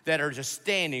factors that are just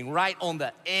standing right on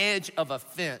the edge of a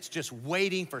fence, just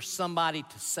waiting for somebody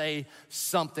to say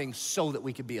something so that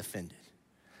we could be offended.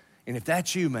 And if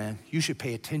that's you, man, you should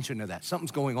pay attention to that. Something's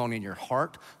going on in your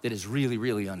heart that is really,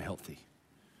 really unhealthy.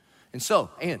 And so,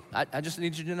 I just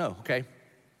need you to know, okay?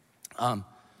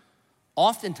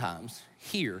 Oftentimes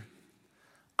here,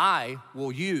 I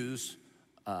will use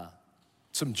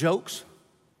some jokes.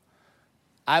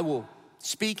 I will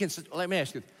speak and let me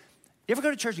ask you, you ever go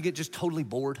to church and get just totally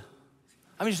bored?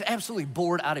 I mean, just absolutely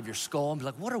bored out of your skull and be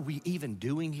like, what are we even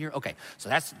doing here? Okay, so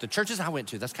that's the churches I went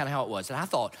to, that's kind of how it was. And I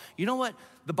thought, you know what?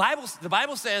 The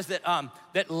Bible says that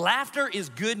that laughter is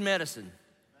good medicine.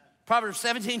 Proverbs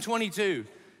 17:22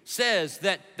 says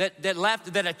that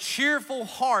laughter, that a cheerful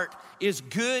heart is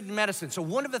good medicine. So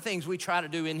one of the things we try to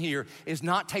do in here is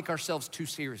not take ourselves too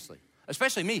seriously.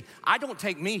 Especially me. I don't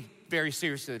take me very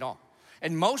seriously at all.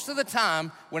 And most of the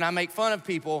time when I make fun of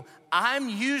people, I'm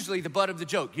usually the butt of the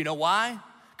joke. You know why?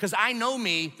 Because I know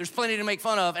me, there's plenty to make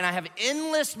fun of, and I have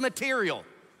endless material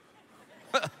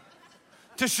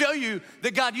to show you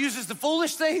that God uses the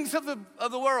foolish things of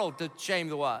the world to shame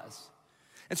the wise.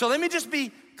 And so let me just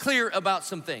be clear about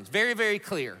some things, very, very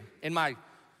clear. In my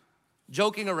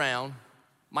joking around,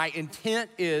 my intent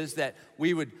is that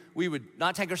we would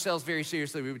not take ourselves very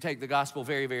seriously. We would take the gospel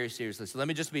very, very seriously. So let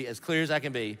me just be as clear as I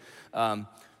can be.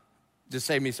 Just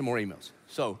save me some more emails.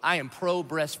 So I am pro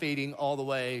breastfeeding all the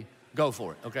way. Go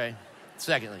for it, okay?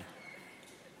 Secondly,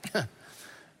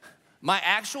 my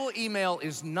actual email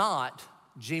is not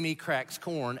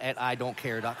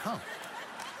jimmycrackscorn@idon'tcare.com.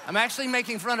 I'm actually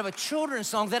making fun of a children's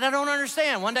song that I don't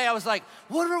understand. One day I was like,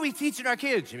 what are we teaching our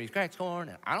kids? Jimmy cracks corn,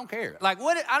 and I don't care. Like,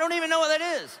 what? I don't even know what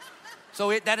that is.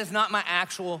 So that is not my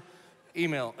actual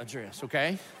email address,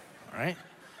 okay? All right?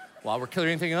 While we're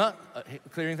clearing things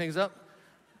up,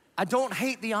 I don't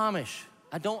hate the Amish.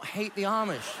 I don't.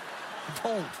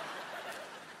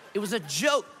 It was a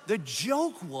joke. The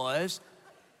joke was,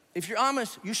 if you're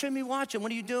Amish, you shouldn't be watching.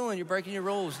 What are you doing? You're breaking your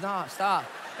rules. Nah, stop.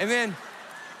 And then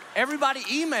everybody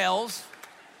emails,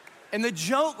 and the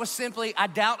joke was simply, I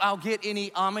doubt I'll get any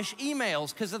Amish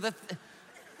emails because of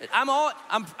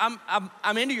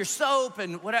I'm into your soap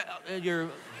and your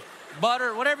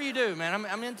butter, whatever you do, man.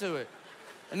 I'm into it.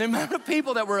 And the amount of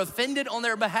people that were offended on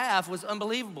their behalf was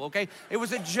unbelievable, okay? It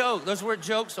was a joke. Those are what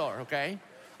jokes are, okay?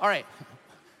 All right.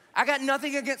 I got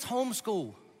nothing against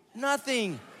homeschool.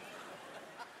 Nothing.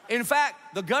 In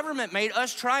fact, the government made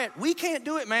us try it. We can't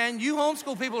do it, man. You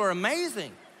homeschool people are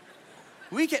amazing.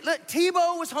 We can't. Look,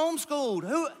 Tebow was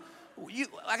homeschooled.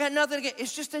 I got nothing against.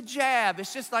 It's just a jab.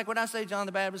 It's just like when I say John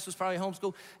the Baptist was probably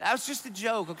homeschooled. That was just a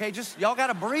joke, okay? Just, y'all got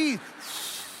to breathe.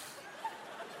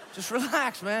 Just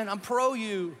relax, man. I'm pro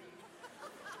you.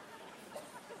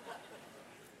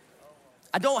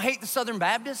 I don't hate the Southern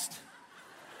Baptist.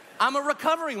 I'm a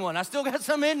recovering one. I still got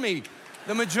some in me.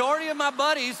 The majority of my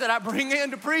buddies that I bring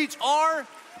in to preach are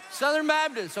Southern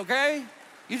Baptists, okay?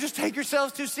 You just take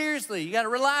yourselves too seriously. You got to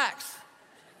relax.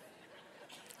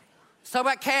 Let's talk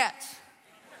about cats.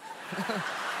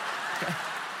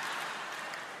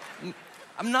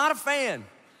 I'm not a fan.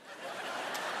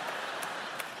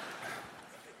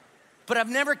 But I've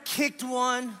never kicked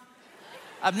one.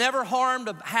 I've never harmed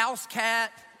a house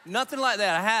cat. Nothing like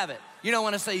that. I haven't. You know,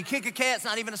 when I say you kick a cat, it's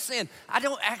not even a sin. I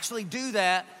don't actually do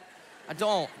that. I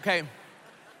don't, okay?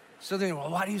 So then, well,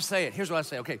 why do you say it? Here's what I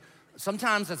say, okay.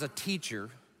 Sometimes as a teacher,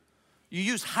 you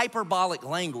use hyperbolic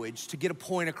language to get a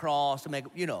point across, to make,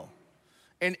 you know.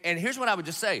 And here's what I would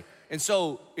just say. And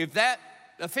so if that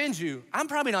offends you, I'm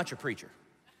probably not your preacher.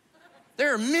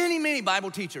 There are many, many Bible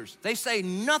teachers. They say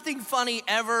nothing funny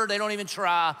ever. They don't even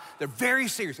try. They're very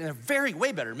serious, and they're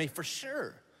way better than me, for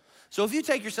sure. So if you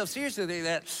take yourself seriously,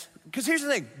 because here's the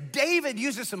thing. David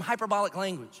uses some hyperbolic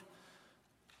language.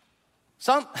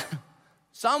 Psalm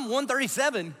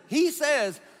 137, he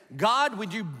says, God,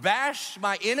 would you bash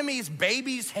my enemies'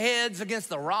 babies' heads against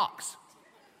the rocks?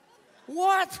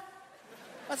 What?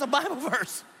 That's a Bible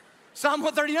verse. Psalm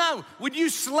 139, would you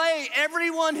slay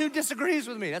everyone who disagrees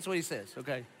with me? That's what he says,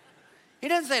 okay? He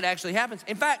doesn't say it actually happens.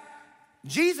 In fact,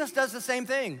 Jesus does the same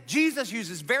thing. Jesus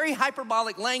uses very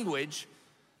hyperbolic language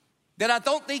that I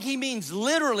don't think he means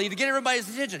literally to get everybody's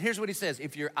attention. Here's what he says.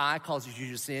 If your eye causes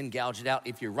you to sin, gouge it out.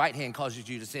 If your right hand causes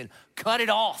you to sin, cut it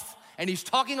off. And he's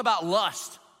talking about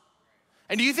lust.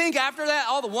 And do you think after that,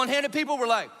 all the one-handed people were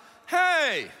like,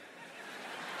 hey,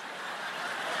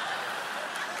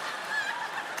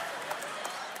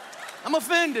 I'm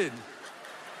offended.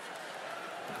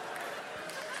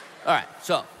 All right,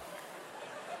 so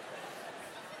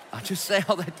I just say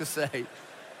all that to say,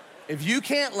 if you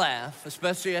can't laugh,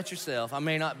 especially at yourself, I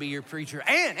may not be your preacher.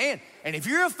 And if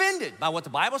you're offended by what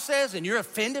the Bible says and you're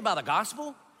offended by the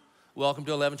gospel, welcome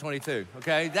to 1122,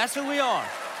 okay? That's who we are.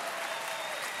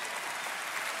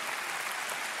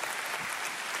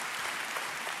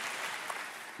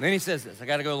 And then he says this. I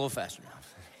got to go a little faster now.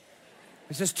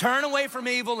 He says, turn away from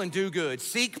evil and do good.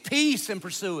 Seek peace and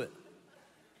pursue it.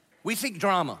 We seek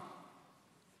drama.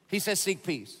 He says seek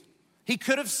peace. He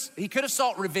could have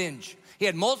sought revenge. He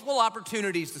had multiple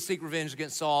opportunities to seek revenge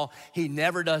against Saul. He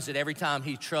never does it. Every time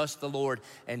he trusts the Lord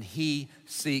and he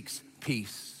seeks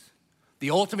peace.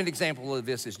 The ultimate example of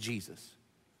this is Jesus.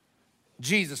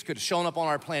 Jesus could have shown up on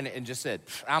our planet and just said,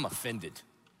 I'm offended.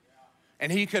 And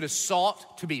he could have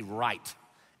sought to be right.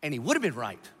 And he would have been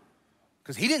right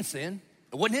because he didn't sin.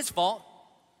 It wasn't his fault.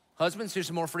 Husbands, here's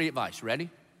some more free advice. Ready?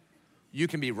 You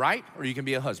can be right or you can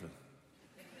be a husband.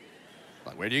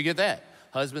 Like, where do you get that?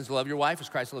 Husbands, love your wife as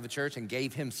Christ loved the church and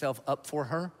gave himself up for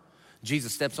her.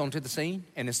 Jesus steps onto the scene,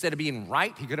 and instead of being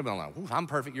right, he could have been like, I'm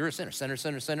perfect, you're a sinner, sinner,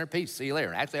 sinner, sinner, peace, see you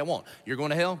later. Actually, I won't. You're going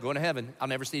to hell, going to heaven, I'll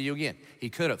never see you again. He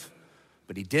could have,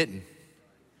 but he didn't.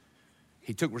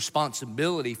 He took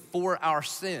responsibility for our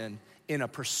sin in a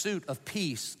pursuit of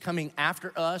peace coming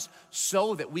after us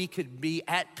so that we could be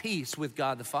at peace with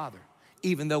God the Father,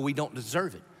 even though we don't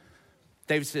deserve it.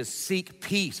 David says, seek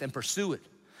peace and pursue it.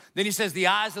 Then he says, the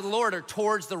eyes of the Lord are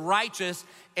towards the righteous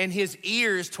and his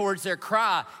ears towards their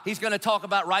cry. He's gonna talk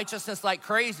about righteousness like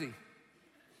crazy.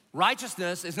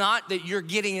 Righteousness is not that you're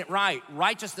getting it right.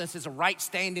 Righteousness is a right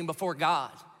standing before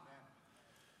God.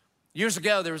 Years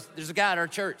ago, there's a guy at our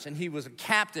church, and he was a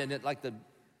captain at like the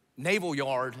naval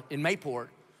yard in Mayport.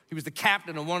 He was the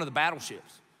captain of one of the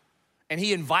battleships. And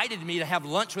he invited me to have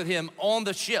lunch with him on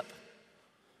the ship.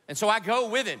 And so I go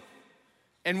with him.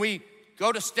 And we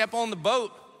go to step on the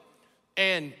boat.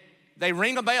 And they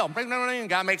ring a bell. Ring, ring, ring.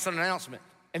 Guy makes an announcement.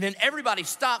 And then everybody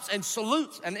stops and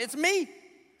salutes. And it's me.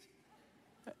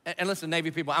 And listen, Navy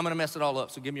people, I'm going to mess it all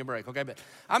up. So give me a break, okay? But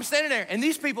I'm standing there. And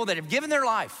these people that have given their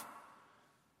life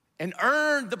and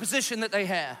earned the position that they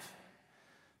have,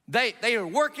 They are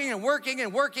working and working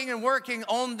and working and working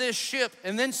on this ship.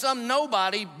 And then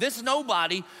this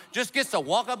nobody just gets to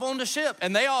walk up on the ship.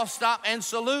 And they all stop and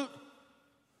salute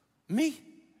me.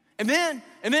 And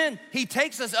then he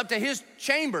takes us up to his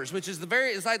chambers, which is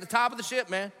it's like the top of the ship,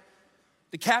 man.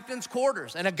 The captain's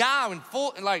quarters. And a guy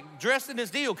dressed in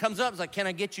his deal comes up and is like, can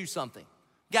I get you something?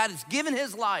 God has given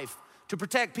his life to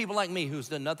protect people like me who's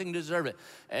done nothing to deserve it.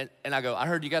 And I go, I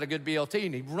heard you got a good BLT.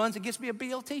 And he runs and gets me a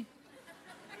BLT.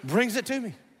 Brings it to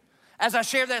me. As I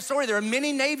share that story, there are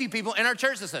many Navy people in our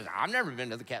church that says, I've never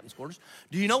been to the captain's quarters.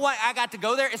 Do you know why I got to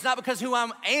go there? It's not because who I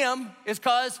am, it's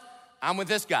because I'm with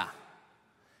this guy.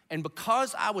 And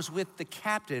because I was with the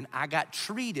captain, I got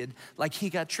treated like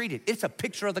he got treated. It's a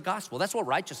picture of the gospel. That's what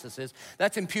righteousness is.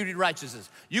 That's imputed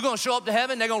righteousness. You're gonna show up to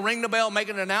heaven, they're gonna ring the bell, make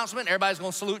an announcement, everybody's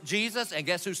gonna salute Jesus, and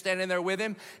guess who's standing there with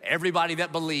him? Everybody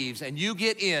that believes. And you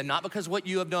get in, not because of what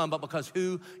you have done, but because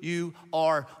who you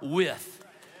are with.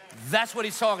 That's what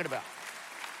he's talking about.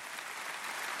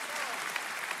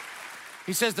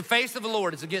 He says, the face of the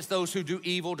Lord is against those who do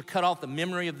evil, to cut off the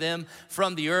memory of them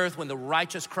from the earth. When the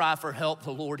righteous cry for help,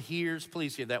 the Lord hears.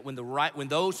 Please hear that. When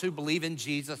those who believe in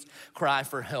Jesus cry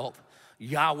for help,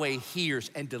 Yahweh hears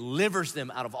and delivers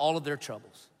them out of all of their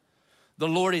troubles. The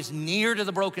Lord is near to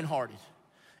the brokenhearted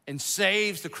and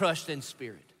saves the crushed in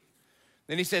spirit.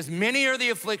 Then he says, many are the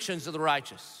afflictions of the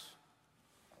righteous.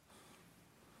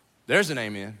 There's an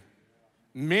amen.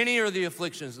 Many are the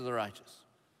afflictions of the righteous.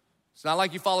 It's not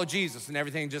like you follow Jesus and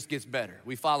everything just gets better.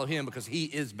 We follow him because he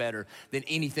is better than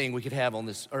anything we could have on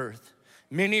this earth.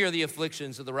 Many are the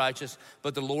afflictions of the righteous,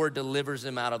 but the Lord delivers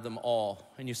them out of them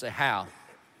all. And you say, how?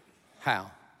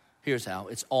 How? Here's how.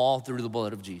 It's all through the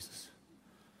blood of Jesus.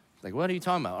 Like, what are you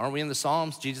talking about? Aren't we in the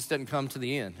Psalms? Jesus doesn't come to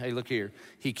the end. Hey, look here.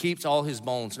 He keeps all his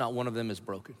bones. Not one of them is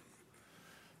broken.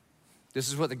 This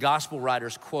is what the gospel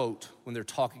writers quote when they're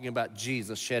talking about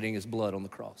Jesus shedding his blood on the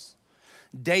cross.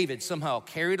 David, somehow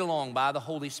carried along by the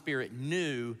Holy Spirit,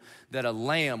 knew that a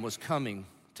lamb was coming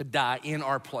to die in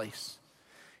our place.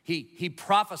 He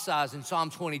prophesies in Psalm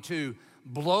 22,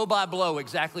 blow by blow,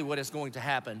 exactly what is going to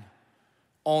happen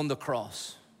on the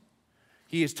cross.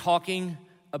 He is talking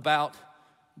about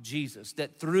Jesus,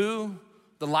 that through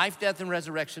the life, death, and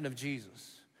resurrection of Jesus,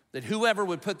 that whoever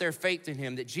would put their faith in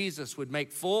him, that Jesus would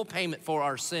make full payment for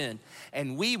our sin,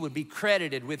 and we would be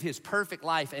credited with his perfect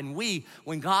life. And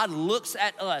when God looks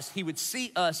at us, he would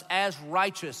see us as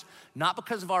righteous, not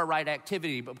because of our right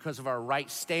activity, but because of our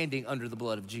right standing under the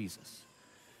blood of Jesus.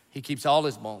 He keeps all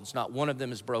his bones, not one of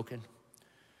them is broken.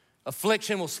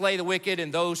 Affliction will slay the wicked,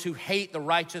 and those who hate the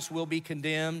righteous will be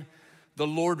condemned. The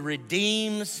Lord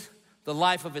redeems the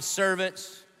life of his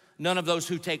servants. None of those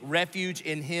who take refuge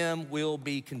in him will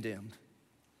be condemned.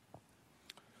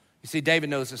 You see,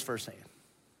 David knows this firsthand.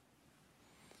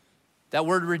 That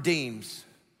word redeems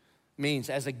means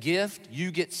as a gift,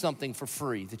 you get something for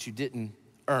free that you didn't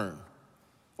earn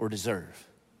or deserve.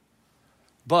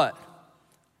 But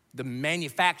the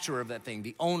manufacturer of that thing,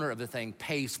 the owner of the thing,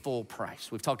 pays full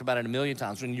price. We've talked about it a million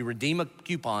times. When you redeem a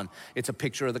coupon, it's a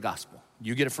picture of the gospel.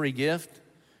 You get a free gift.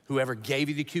 Whoever gave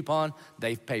you the coupon,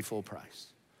 they've paid full price.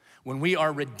 When we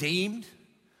are redeemed,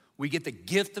 we get the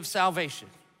gift of salvation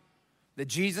that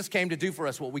Jesus came to do for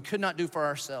us, what we could not do for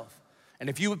ourselves.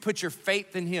 And if you would put your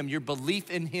faith in him, your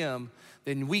belief in him,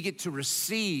 then we get to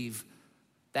receive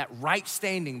that right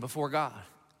standing before God.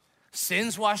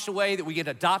 Sins washed away, that we get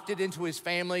adopted into his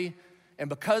family. And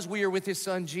because we are with his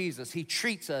son, Jesus, he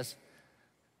treats us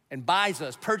and buys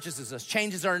us, purchases us,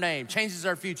 changes our name, changes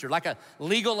our future, like a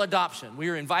legal adoption. We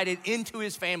are invited into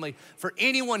his family for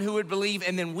anyone who would believe,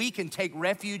 and then we can take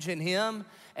refuge in him,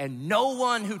 and no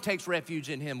one who takes refuge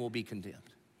in him will be condemned.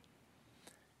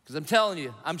 Because I'm telling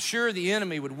you, I'm sure the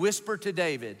enemy would whisper to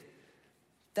David,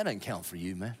 that doesn't count for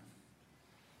you, man.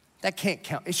 That can't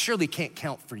count. It surely can't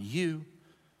count for you.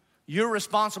 You're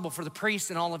responsible for the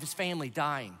priest and all of his family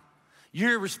dying.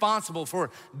 You're responsible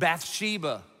for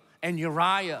Bathsheba and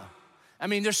Uriah. I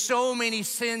mean, there's so many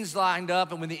sins lined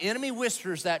up, and when the enemy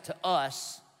whispers that to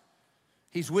us,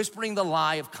 he's whispering the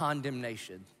lie of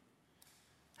condemnation.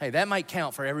 Hey, that might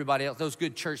count for everybody else, those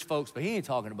good church folks, but he ain't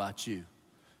talking about you.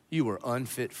 You were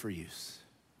unfit for use.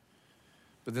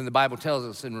 But then the Bible tells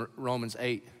us in Romans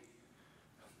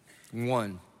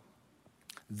 8:1,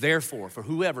 Therefore, for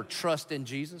whoever trusts in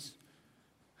Jesus,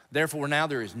 therefore now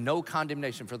there is no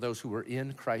condemnation for those who are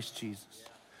in Christ Jesus.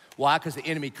 Why? Because the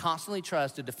enemy constantly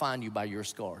tries to define you by your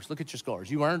scars. Look at your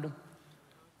scars. You earned them.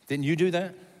 Didn't you do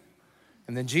that?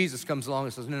 And then Jesus comes along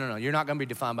and says, no, you're not gonna be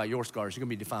defined by your scars. You're gonna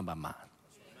be defined by mine.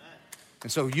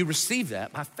 And so you receive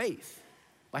that by faith,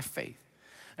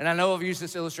 And I know I've used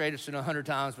this illustration 100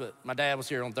 times, but my dad was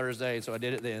here on Thursday, so I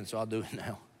did it then, so I'll do it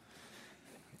now.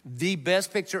 The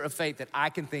best picture of faith that I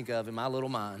can think of in my little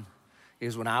mind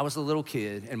is when I was a little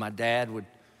kid and my dad would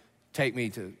take me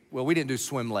to, well, we didn't do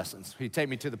swim lessons. He'd take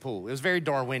me to the pool. It was very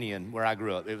Darwinian where I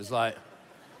grew up. It was like,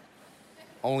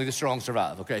 only the strong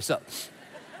survive, okay, so.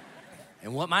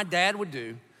 And what my dad would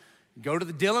do, go to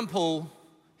the Dillon pool,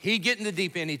 he'd get in the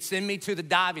deep end, he'd send me to the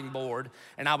diving board,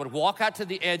 and I would walk out to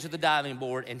the edge of the diving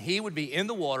board, and he would be in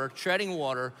the water, treading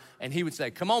water, and he would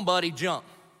say, come on, buddy, jump.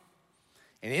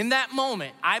 And in that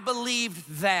moment, I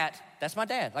believed that's my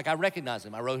dad. Like, I recognized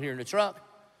him. I rode here in the truck.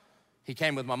 He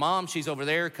came with my mom. She's over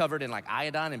there covered in like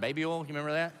iodine and baby oil. You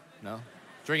remember that? No?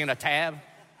 Drinking a Tab.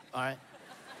 All right.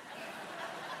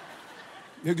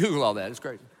 You Google all that. It's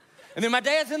crazy. And then my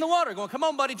dad's in the water going, come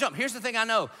on, buddy, jump. Here's the thing I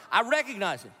know. I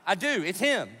recognize him. I do. It's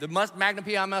him. The Magnum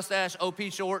P.I. mustache, OP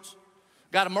shorts.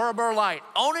 Got a Marlboro Light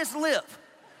on his lip.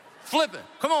 Flipping.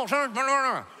 Come on,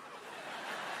 son.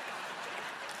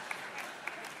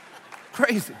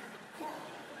 Crazy.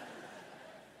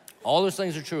 All those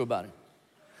things are true about him.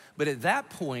 But at that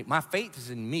point, my faith is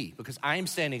in me because I am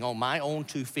standing on my own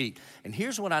 2 feet. And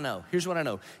here's what I know.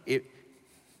 If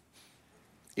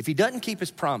he doesn't keep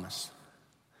his promise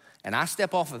and I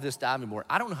step off of this diving board,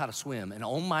 I don't know how to swim. And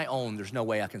on my own, there's no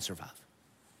way I can survive.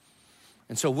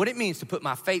 And so what it means to put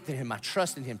my faith in him, my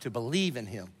trust in him, to believe in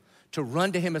him, to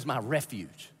run to him as my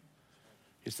refuge,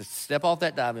 is to step off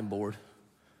that diving board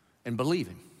and believe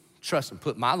him. Trust him,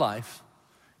 put my life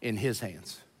in his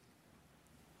hands.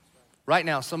 Right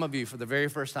now, some of you, for the very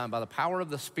first time, by the power of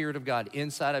the Spirit of God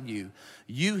inside of you,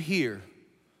 you hear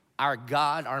our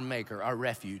God, our Maker, our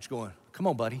refuge going, come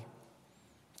on, buddy,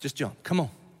 just jump, come on,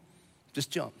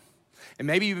 just jump. And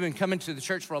maybe you've been coming to the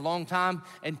church for a long time,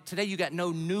 and today you got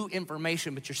no new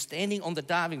information, but you're standing on the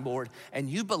diving board, and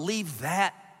you believe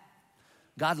that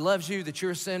God loves you, that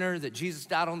you're a sinner, that Jesus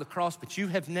died on the cross, but you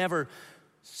have never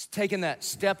taken that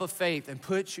step of faith and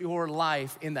put your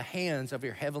life in the hands of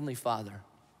your Heavenly Father.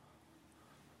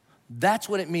 That's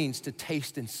what it means to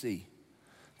taste and see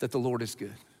that the Lord is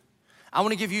good. I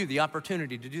want to give you the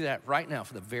opportunity to do that right now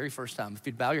for the very first time. If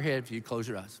you'd bow your head, if you'd close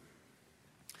your eyes.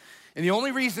 And the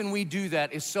only reason we do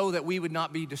that is so that we would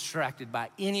not be distracted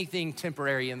by anything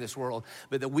temporary in this world,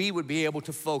 but that we would be able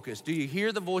to focus. Do you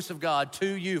hear the voice of God to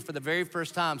you for the very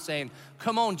first time saying,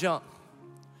 come on, jump.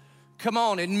 Come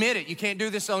on, admit it. You can't do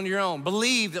this on your own.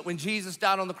 Believe that when Jesus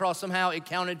died on the cross, somehow it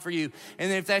counted for you. And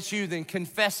then if that's you, then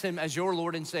confess him as your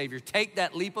Lord and Savior. Take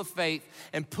that leap of faith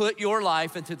and put your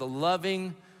life into the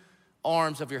loving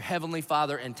arms of your Heavenly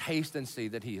Father and taste and see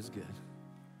that he is good.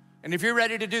 And if you're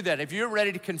ready to do that, if you're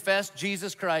ready to confess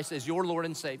Jesus Christ as your Lord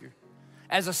and Savior,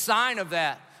 as a sign of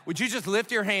that, would you just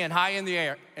lift your hand high in the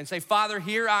air and say, Father,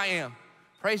 here I am.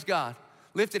 Praise God.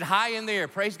 Lift it high in the air.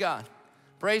 Praise God.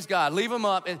 Praise God. Leave them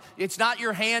up. It's not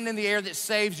your hand in the air that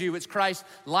saves you. It's Christ's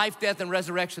life, death, and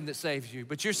resurrection that saves you.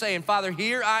 But you're saying, Father,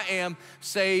 here I am.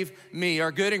 Save me.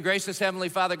 Our good and gracious Heavenly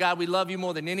Father, God, we love you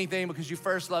more than anything because you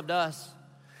first loved us.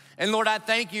 And Lord, I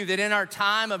thank you that in our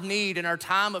time of need, in our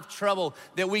time of trouble,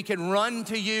 that we can run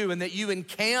to you and that you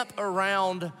encamp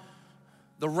around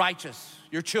the righteous,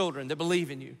 your children that believe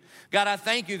in you. God, I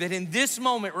thank you that in this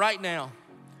moment right now,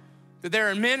 that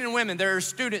there are men and women, there are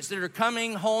students that are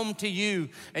coming home to you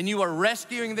and you are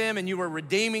rescuing them and you are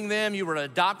redeeming them, you are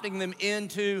adopting them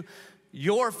into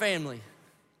your family,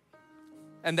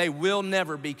 and they will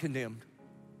never be condemned.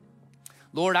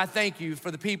 Lord, I thank you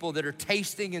for the people that are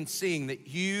tasting and seeing that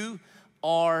you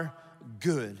are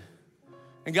good.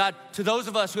 And God, to those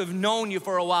of us who have known you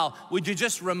for a while, would you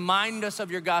just remind us of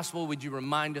your gospel? Would you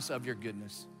remind us of your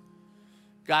goodness?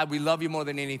 God, we love you more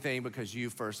than anything because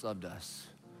you first loved us.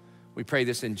 We pray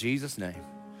this in Jesus' name,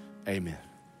 amen.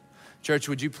 Church,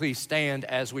 would you please stand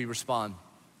as we respond?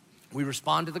 We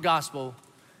respond to the gospel,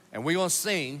 and we're gonna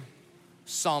sing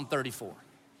Psalm 34.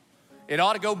 It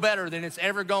ought to go better than it's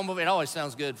ever gone before. It always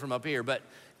sounds good from up here, but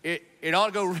it ought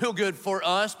to go real good for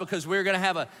us because we're gonna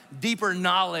have a deeper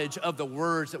knowledge of the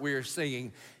words that we are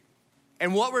singing.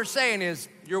 And what we're saying is,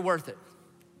 you're worth it.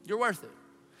 You're worth it.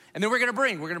 And then we're gonna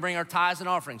bring our tithes and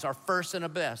offerings, our first and the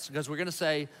best, because we're gonna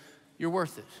say, you're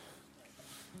worth it.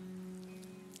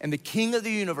 And the King of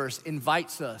the universe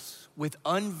invites us with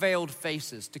unveiled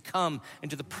faces to come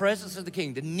into the presence of the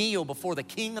King, to kneel before the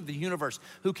King of the universe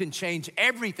who can change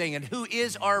everything and who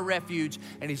is our refuge,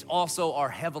 and he's also our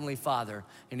heavenly Father.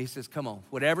 And he says, come on,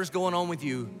 whatever's going on with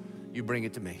you, you bring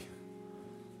it to me.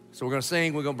 So we're gonna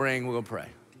sing, we're gonna bring, we're gonna pray.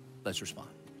 Let's respond.